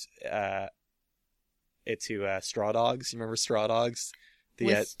compared it to Straw Dogs. You remember Straw Dogs?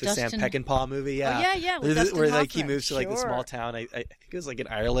 The Sam Peckinpah movie, yeah. Oh, yeah, with Dustin where Hoffman. He moves to the small town. I think it was in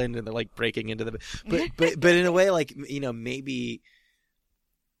Ireland, and they're breaking into the but in a way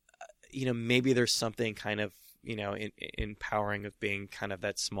maybe there's something kind of empowering of being kind of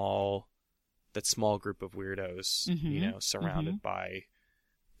that small group of weirdos, surrounded by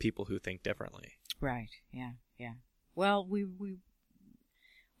people who think differently. Right. Yeah. Yeah. Well,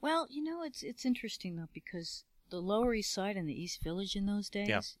 it's interesting though, because the Lower East Side and the East Village in those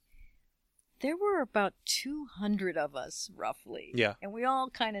days, there were about 200 of us roughly. Yeah. And we all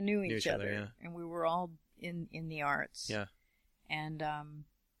kind of knew each other. Yeah. And we were all in the arts. Yeah. And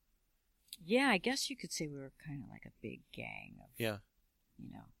I guess you could say we were kind of like a big gang of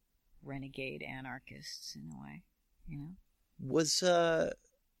renegade anarchists in a way, Was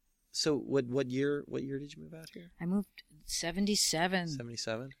so what year did you move out here? I moved 77.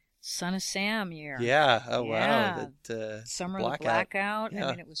 77? Son of Sam year. Yeah. Oh, wow. That, Summer of the Blackout. Yeah.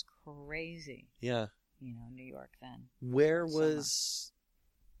 I mean, it was crazy. Yeah. New York then. Where was...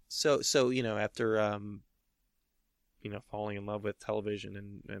 So after, falling in love with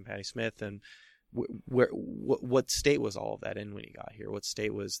television and Patti Smith, and what state was all of that in when you got here? What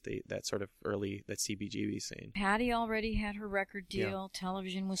state was that sort of early, that CBGB scene? Patti already had her record deal. Yeah.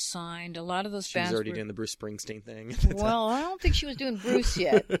 Television was signed. A lot of those bands. She was already doing the Bruce Springsteen thing. Well, I don't think she was doing Bruce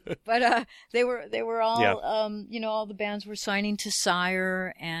yet, but they were all all the bands were signing to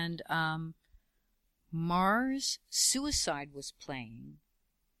Sire, and Mars. Suicide was playing,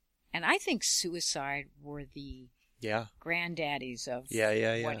 and I think Suicide were the granddaddies of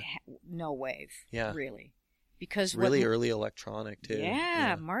no wave, really, because really early electronic too.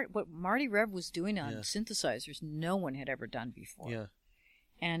 Yeah. What Marty Rev was doing on synthesizers, no one had ever done before. Yeah,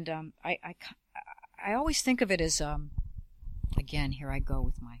 and I always think of it as again, here I go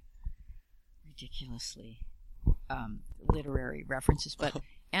with my ridiculously literary references, but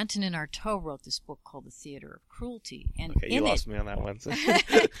Antonin Artaud wrote this book called The Theater of Cruelty. And you lost me on that one.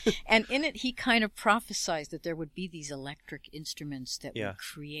 And in it, he kind of prophesied that there would be these electric instruments that would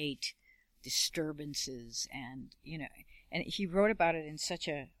create disturbances, and he wrote about it in such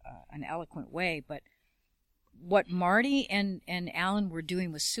an eloquent way. But what Marty and Alan were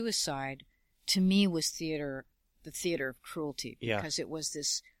doing with Suicide, to me, was the theater of cruelty, because it was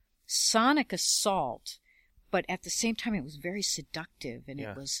this sonic assault. But at the same time, it was very seductive, and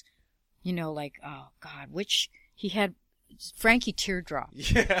it was, oh God, which he had Frankie Teardrop.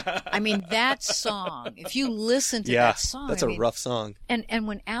 Yeah. I mean, that song, if you listen to that song. That's a rough song. And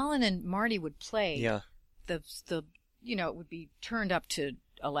when Alan and Marty would play, the it would be turned up to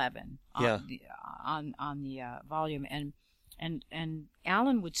 11 on the volume, and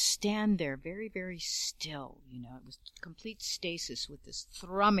Alan would stand there very, very still, it was complete stasis with this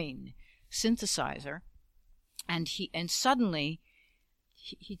thrumming synthesizer. And suddenly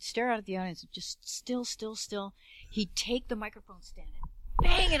he'd stare out at the audience, just still. He'd take the microphone stand and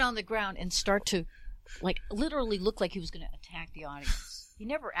bang it on the ground and start to, literally look like he was going to attack the audience. He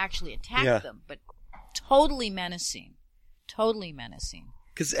never actually attacked them, but totally menacing.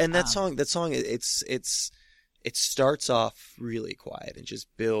 And that song, it starts off really quiet and just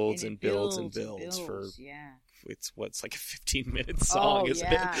builds and builds for. Yeah. It's like a 15-minute song, isn't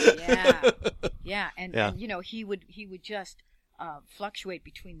it? Yeah. And he would just fluctuate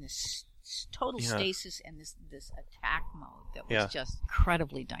between this total Yeah. stasis and this attack mode that was Yeah. just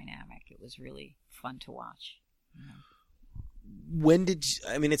incredibly dynamic. It was really fun to watch. When did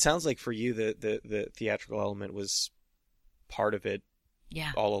I mean? It sounds like for you the theatrical element was part of it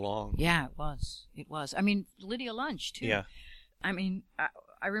Yeah. all along. Yeah, it was. It was. I mean, Lydia Lunch too. Yeah. I mean,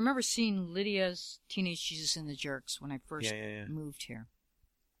 I remember seeing Lydia's Teenage Jesus and the Jerks when I first Yeah. moved here.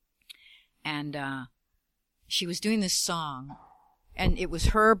 And she was doing this song, and it was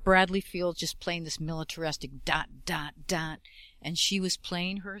her, Bradley Field, just playing this militaristic dot, dot, dot, and she was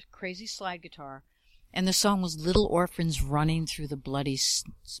playing her crazy slide guitar, and the song was Little Orphans Running Through the Bloody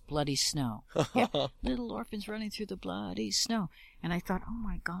Snow. Yeah, Little Orphans Running Through the Bloody Snow. And I thought, oh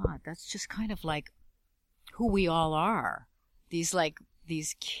my God, that's just kind of like who we all are. These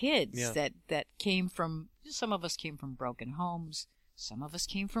kids that came from, some of us came from broken homes, some of us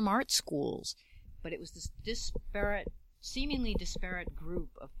came from art schools, but it was this seemingly disparate group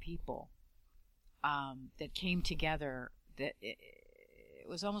of people that came together. That it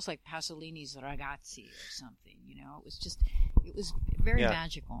was almost like Pasolini's Ragazzi or something, it was very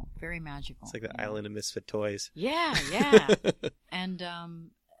magical, very magical. It's like the Island of Misfit Toys. Yeah. And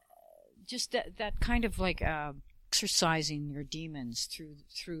just that kind of like exercising your demons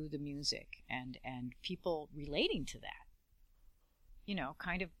through the music and people relating to that,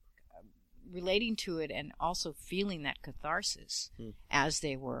 kind of relating to it and also feeling that catharsis as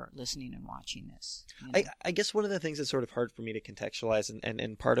they were listening and watching this. I guess one of the things that's sort of hard for me to contextualize,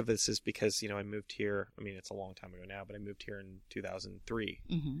 and part of this is because, I moved here, I mean, it's a long time ago now, but I moved here in 2003.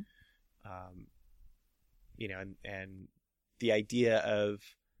 Mm-hmm. And the idea of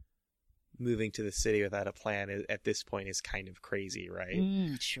moving to the city without a plan at this point is kind of crazy, right?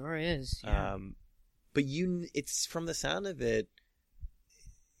 It sure is. Yeah. But it's from the sound of it,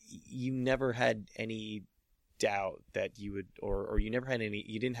 you never had any doubt that you would, or you never had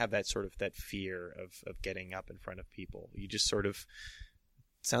you didn't have that sort of that fear of getting up in front of people. You just sort of,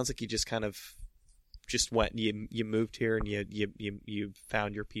 sounds like you just kind of just went, you moved here and you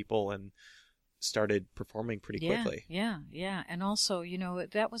found your people and started performing pretty quickly. Yeah. And also,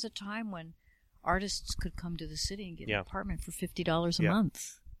 that was a time when artists could come to the city and get an apartment for $50 a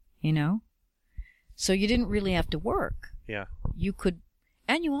month, So you didn't really have to work. Yeah. You could,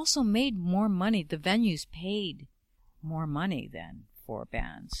 and you also made more money. The venues paid more money then for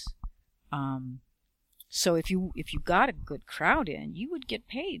bands. So if you got a good crowd in, you would get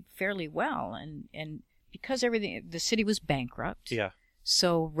paid fairly well. And because the city was bankrupt. Yeah.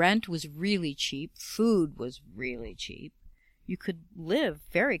 So rent was really cheap. Food was really cheap. You could live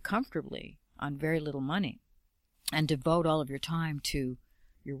very comfortably on very little money and devote all of your time to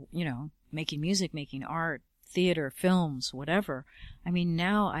your, making music, making art, theater, films, whatever. I mean,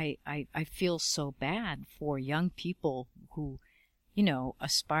 now I feel so bad for young people who,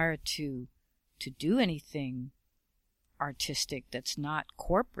 aspire to do anything artistic that's not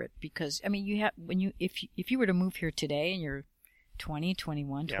corporate, because, I mean, if you were to move here today and you're 20,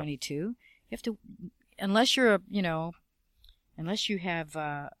 21, 22, you have to, unless you have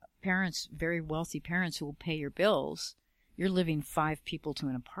parents, very wealthy parents who will pay your bills, you're living 5 people to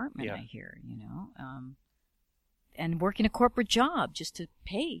an apartment, I hear, and working a corporate job just to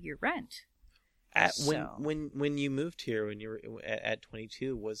pay your rent. When you moved here, when you were at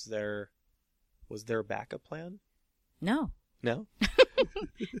 22, was there a backup plan? No. No?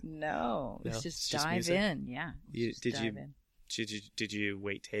 No. It's just dive music? In. Yeah. Did you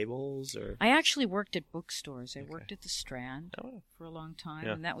wait tables or? I actually worked at bookstores. I worked at the Strand for a long time,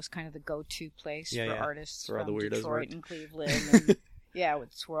 and that was kind of the go-to place for artists where all from the weirdos Detroit worked. And Cleveland. And,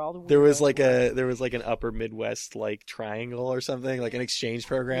 it's where all the weirdos there was like an Upper Midwest like triangle or something, like an exchange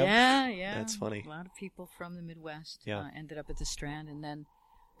program. Yeah. That's funny. A lot of people from the Midwest ended up at the Strand, and then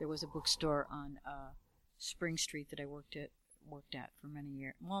there was a bookstore on Spring Street that I worked at for many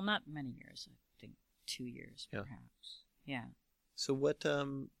years. Well, not many years. I think 2 years, perhaps. Yeah. So what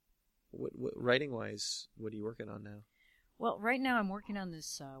writing wise, what are you working on now? Well, right now I'm working on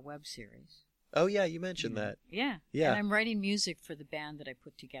this web series. Oh yeah, you mentioned that. Yeah. And I'm writing music for the band that I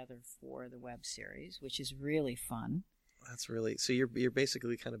put together for the web series, which is really fun. That's really, so you're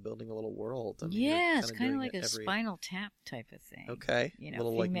basically kind of building a little world. I mean, it's kind of like a Spinal Tap type of thing. Okay. A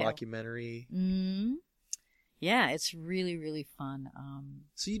little female. Like mockumentary. Mm-hmm. Yeah, it's really, really fun.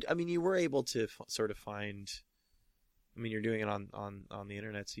 So you were able to sort of find, I mean, you're doing it on the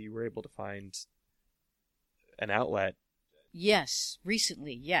internet, so you were able to find an outlet. Yes,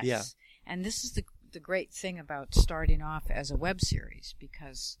 recently, yes. Yeah. And this is the great thing about starting off as a web series,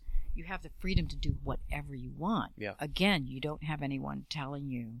 because you have the freedom to do whatever you want. Yeah. Again, you don't have anyone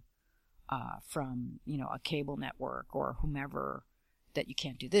telling you from, a cable network or whomever that you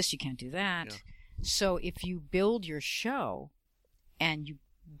can't do this, you can't do that. Yeah. So if you build your show and you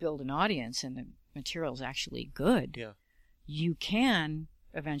build an audience and the material is actually good, Yeah. you can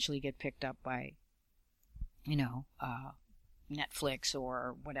eventually get picked up by, Netflix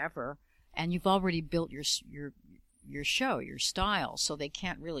or whatever, and you've already built your show, your style, so they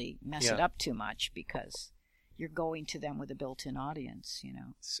can't really mess it up too much because you're going to them with a built-in audience,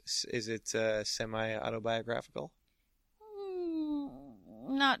 Is it semi-autobiographical?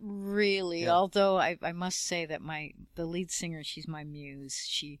 Not really, Yeah. although I must say that the lead singer, she's my muse.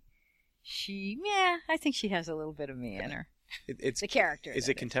 She, I think she has a little bit of me in her. It's the character. Is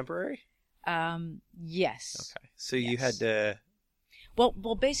it contemporary? Yes. Okay. So you had to...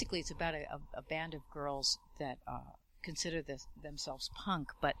 Well, basically it's about a band of girls that consider themselves punk,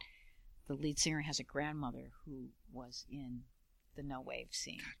 but the lead singer has a grandmother who was in the no wave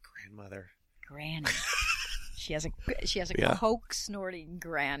scene. God, grandmother. Granny. She has a Yeah. coke snorting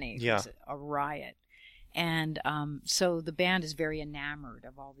granny who's Yeah. a riot. And so the band is very enamored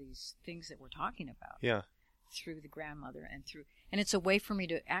of all these things that we're talking about. Yeah. Through the grandmother and it's a way for me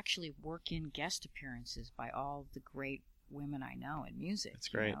to actually work in guest appearances by all the great women I know in music. That's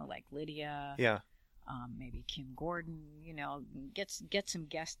great. Like Lydia. Yeah. Maybe Kim Gordon. Get some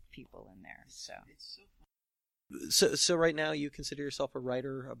guest people in there. So right now you consider yourself a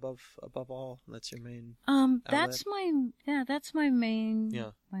writer above all? That's your main that's my main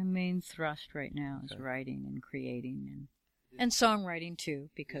Yeah. my main thrust right now is Okay. writing and creating and songwriting too,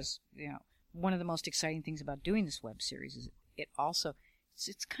 because one of the most exciting things about doing this web series is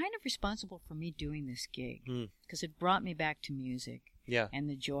it's kind of responsible for me doing this gig because it brought me back to music Yeah. and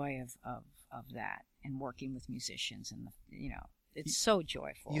the joy of that and working with musicians and it's so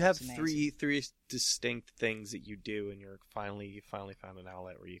joyful. You have It's amazing. three distinct things that you do, and you finally found an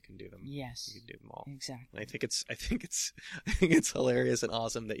outlet where you can do them. Yes. You can do them all. Exactly. And I think it's hilarious and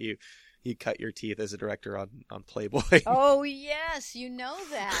awesome that you cut your teeth as a director on Playboy. Oh yes, you know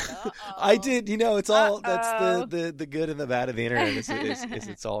that. Uh-oh. I did. It's all that's Uh-oh. the good and the bad of the internet is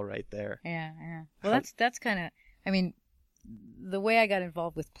it's all right there. Yeah. Well, that's kind of. I mean, the way I got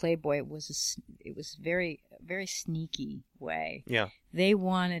involved with Playboy it was very very sneaky way. Yeah. They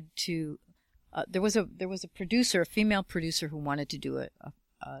wanted to. There was a producer, a female producer, who wanted to do a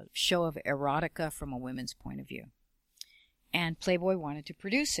show of erotica from a women's point of view, and Playboy wanted to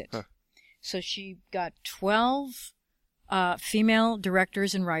produce it. Huh. So she got 12 female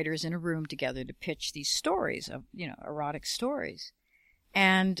directors and writers in a room together to pitch these stories of erotic stories,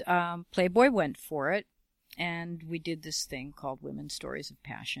 and Playboy went for it. And we did this thing called Women's Stories of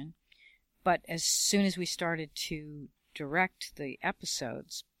Passion. But as soon as we started to direct the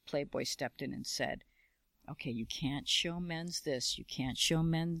episodes, Playboy stepped in and said, okay, you can't show men's this, you can't show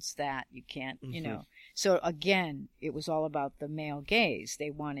men's that, you can't, So again, it was all about the male gaze.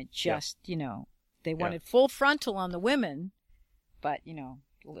 They wanted they wanted full frontal on the women, but,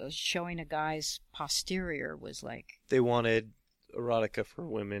 showing a guy's posterior was like... They wanted erotica for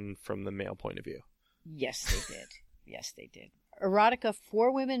women from the male point of view. Yes, they did. Yes, they did. Erotica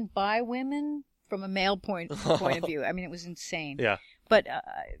for women by women from a male point of view. I mean, it was insane. Yeah. But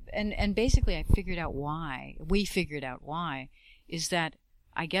and basically, I figured out why. We figured out why is that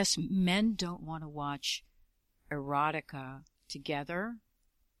I guess men don't want to watch erotica together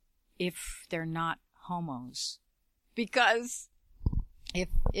if they're not homos, because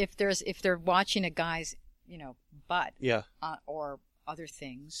if they're watching a guy's butt or other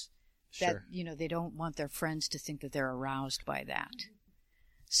things. That Sure. They don't want their friends to think that they're aroused by that.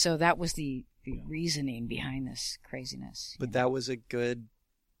 So that was the reasoning behind this craziness. But that was a good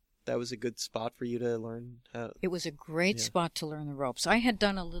spot for you to learn how. It was a great spot to learn the ropes. I had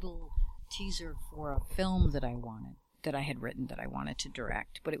done a little teaser for a film that I had written that I wanted to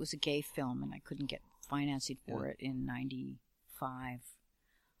direct, but it was a gay film and I couldn't get financing for it in 95.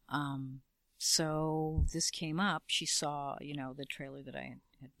 So this came up. She saw, the trailer that I had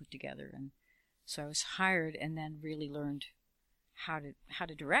put together, and so I was hired, and then really learned how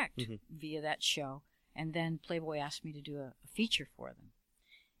to direct via that show. And then Playboy asked me to do a feature for them,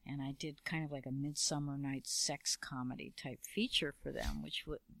 and I did kind of like a Midsummer Night's sex comedy type feature for them, which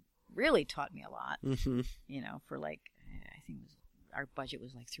really taught me a lot. Mm-hmm. For like I think our budget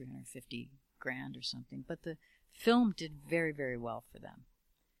was like $350,000 or something, but the film did very very well for them.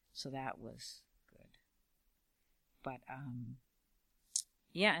 So that was good. But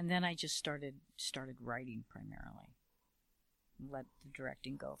and then I just started writing primarily. Let the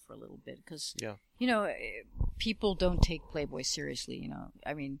directing go for a little bit because people don't take Playboy seriously.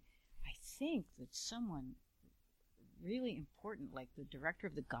 I mean, I think that someone really important, like the director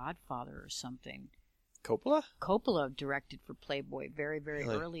of The Godfather or something, Coppola directed for Playboy very, very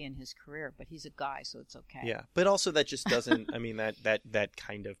early in his career, but he's a guy, so it's okay. Yeah, but also that just doesn't. I mean, that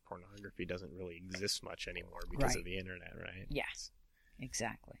kind of pornography doesn't really exist much anymore because of the internet, right? Yes,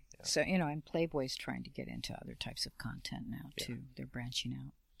 exactly. Yeah. So and Playboy's trying to get into other types of content now too. Yeah. They're branching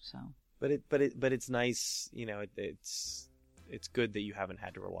out. So, but it's nice. It's good that you haven't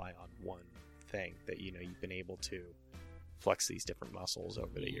had to rely on one thing. That you've been able to flex these different muscles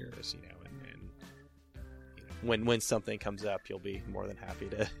over the years. And when something comes up, you'll be more than happy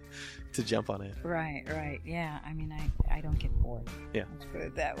to jump on it. Right. Yeah. I mean, I don't get bored. Yeah. Let's put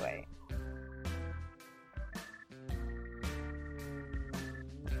it that way.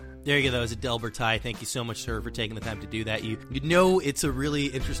 There you go. That was Adele Bertai. Thank you so much, sir, for taking the time to do that. You know it's a really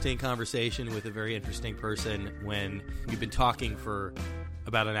interesting conversation with a very interesting person when you've been talking for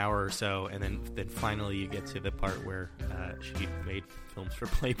about an hour or so, and then finally you get to the part where she made films for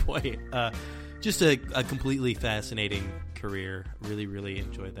Playboy. Just a completely fascinating career. Really, really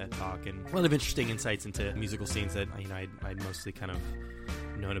enjoyed that talk, and a lot of interesting insights into musical scenes that I'd mostly kind of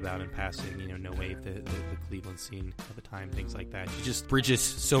known about in passing. No Wave, the Cleveland scene at the time, things like that. She just bridges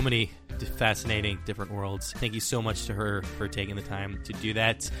so many fascinating different worlds. Thank you so much to her for taking the time to do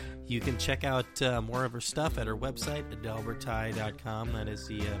that. You can check out more of her stuff at her website, adelebertai.com. That is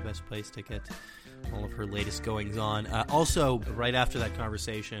the best place to get all of her latest goings on. Also, right after that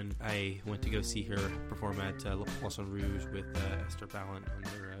conversation, I went to go see her perform at La Poisson Rouge with Esther Ballant,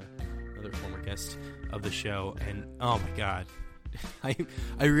 another former guest of the show, and oh my God, I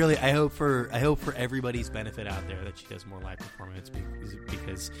hope for everybody's benefit out there that she does more live performance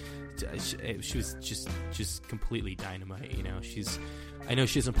because she was just completely dynamite. I know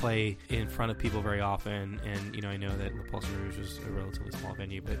she doesn't play in front of people very often, and I know that La Poisson Rouge was a relatively small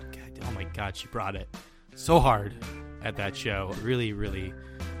venue, but oh my God, she brought it so hard at that show. Really, really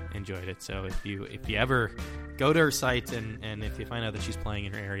enjoyed it. So if you ever go to her site and if you find out that she's playing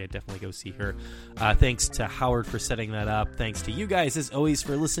in her area, definitely go see her. Thanks to Howard for setting that up. Thanks to you guys, as always,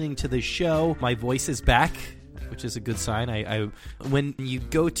 for listening to the show. My voice is back, which is a good sign. I when you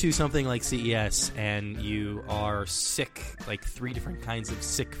go to something like CES and you are sick, like 3 different kinds of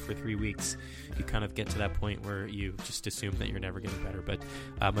sick for 3 weeks, you kind of get to that point where you just assume that you're never getting better. But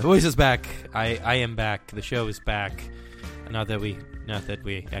my voice is back. I am back. The show is back. Not that we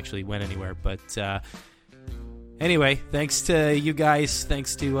actually went anywhere, but anyway, thanks to you guys.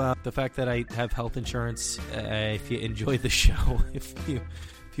 Thanks to the fact that I have health insurance. If you enjoyed the show, if you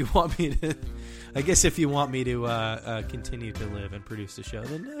want me to, I guess if you want me to continue to live and produce the show,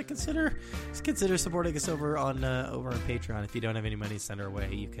 then consider supporting us over on Patreon. If you don't have any money to send our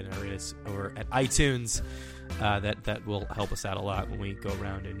way, you can rate us over at iTunes. That will help us out a lot when we go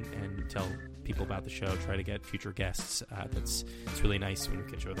around and tell people about the show, try to get future guests. It's really nice when we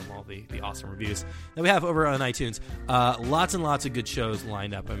can show them all the awesome reviews that we have over on iTunes. Lots and lots of good shows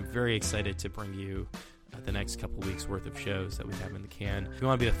lined up. I'm very excited to bring you the next couple weeks worth of shows that we have in the can. If you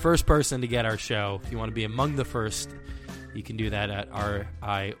want to be the first person to get our show, if you want to be among the first, you can do that at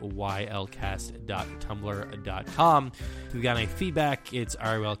riylcast.tumblr.com. If you've got any feedback, it's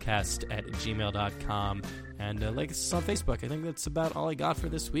riylcast@gmail.com. And like us on Facebook. I think that's about all I got for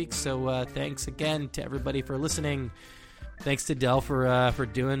this week. So thanks again to everybody for listening. Thanks to Del for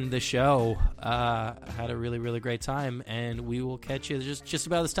doing the show. I had a really, really great time. And we will catch you just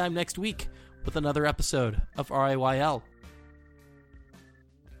about this time next week with another episode of RIYL.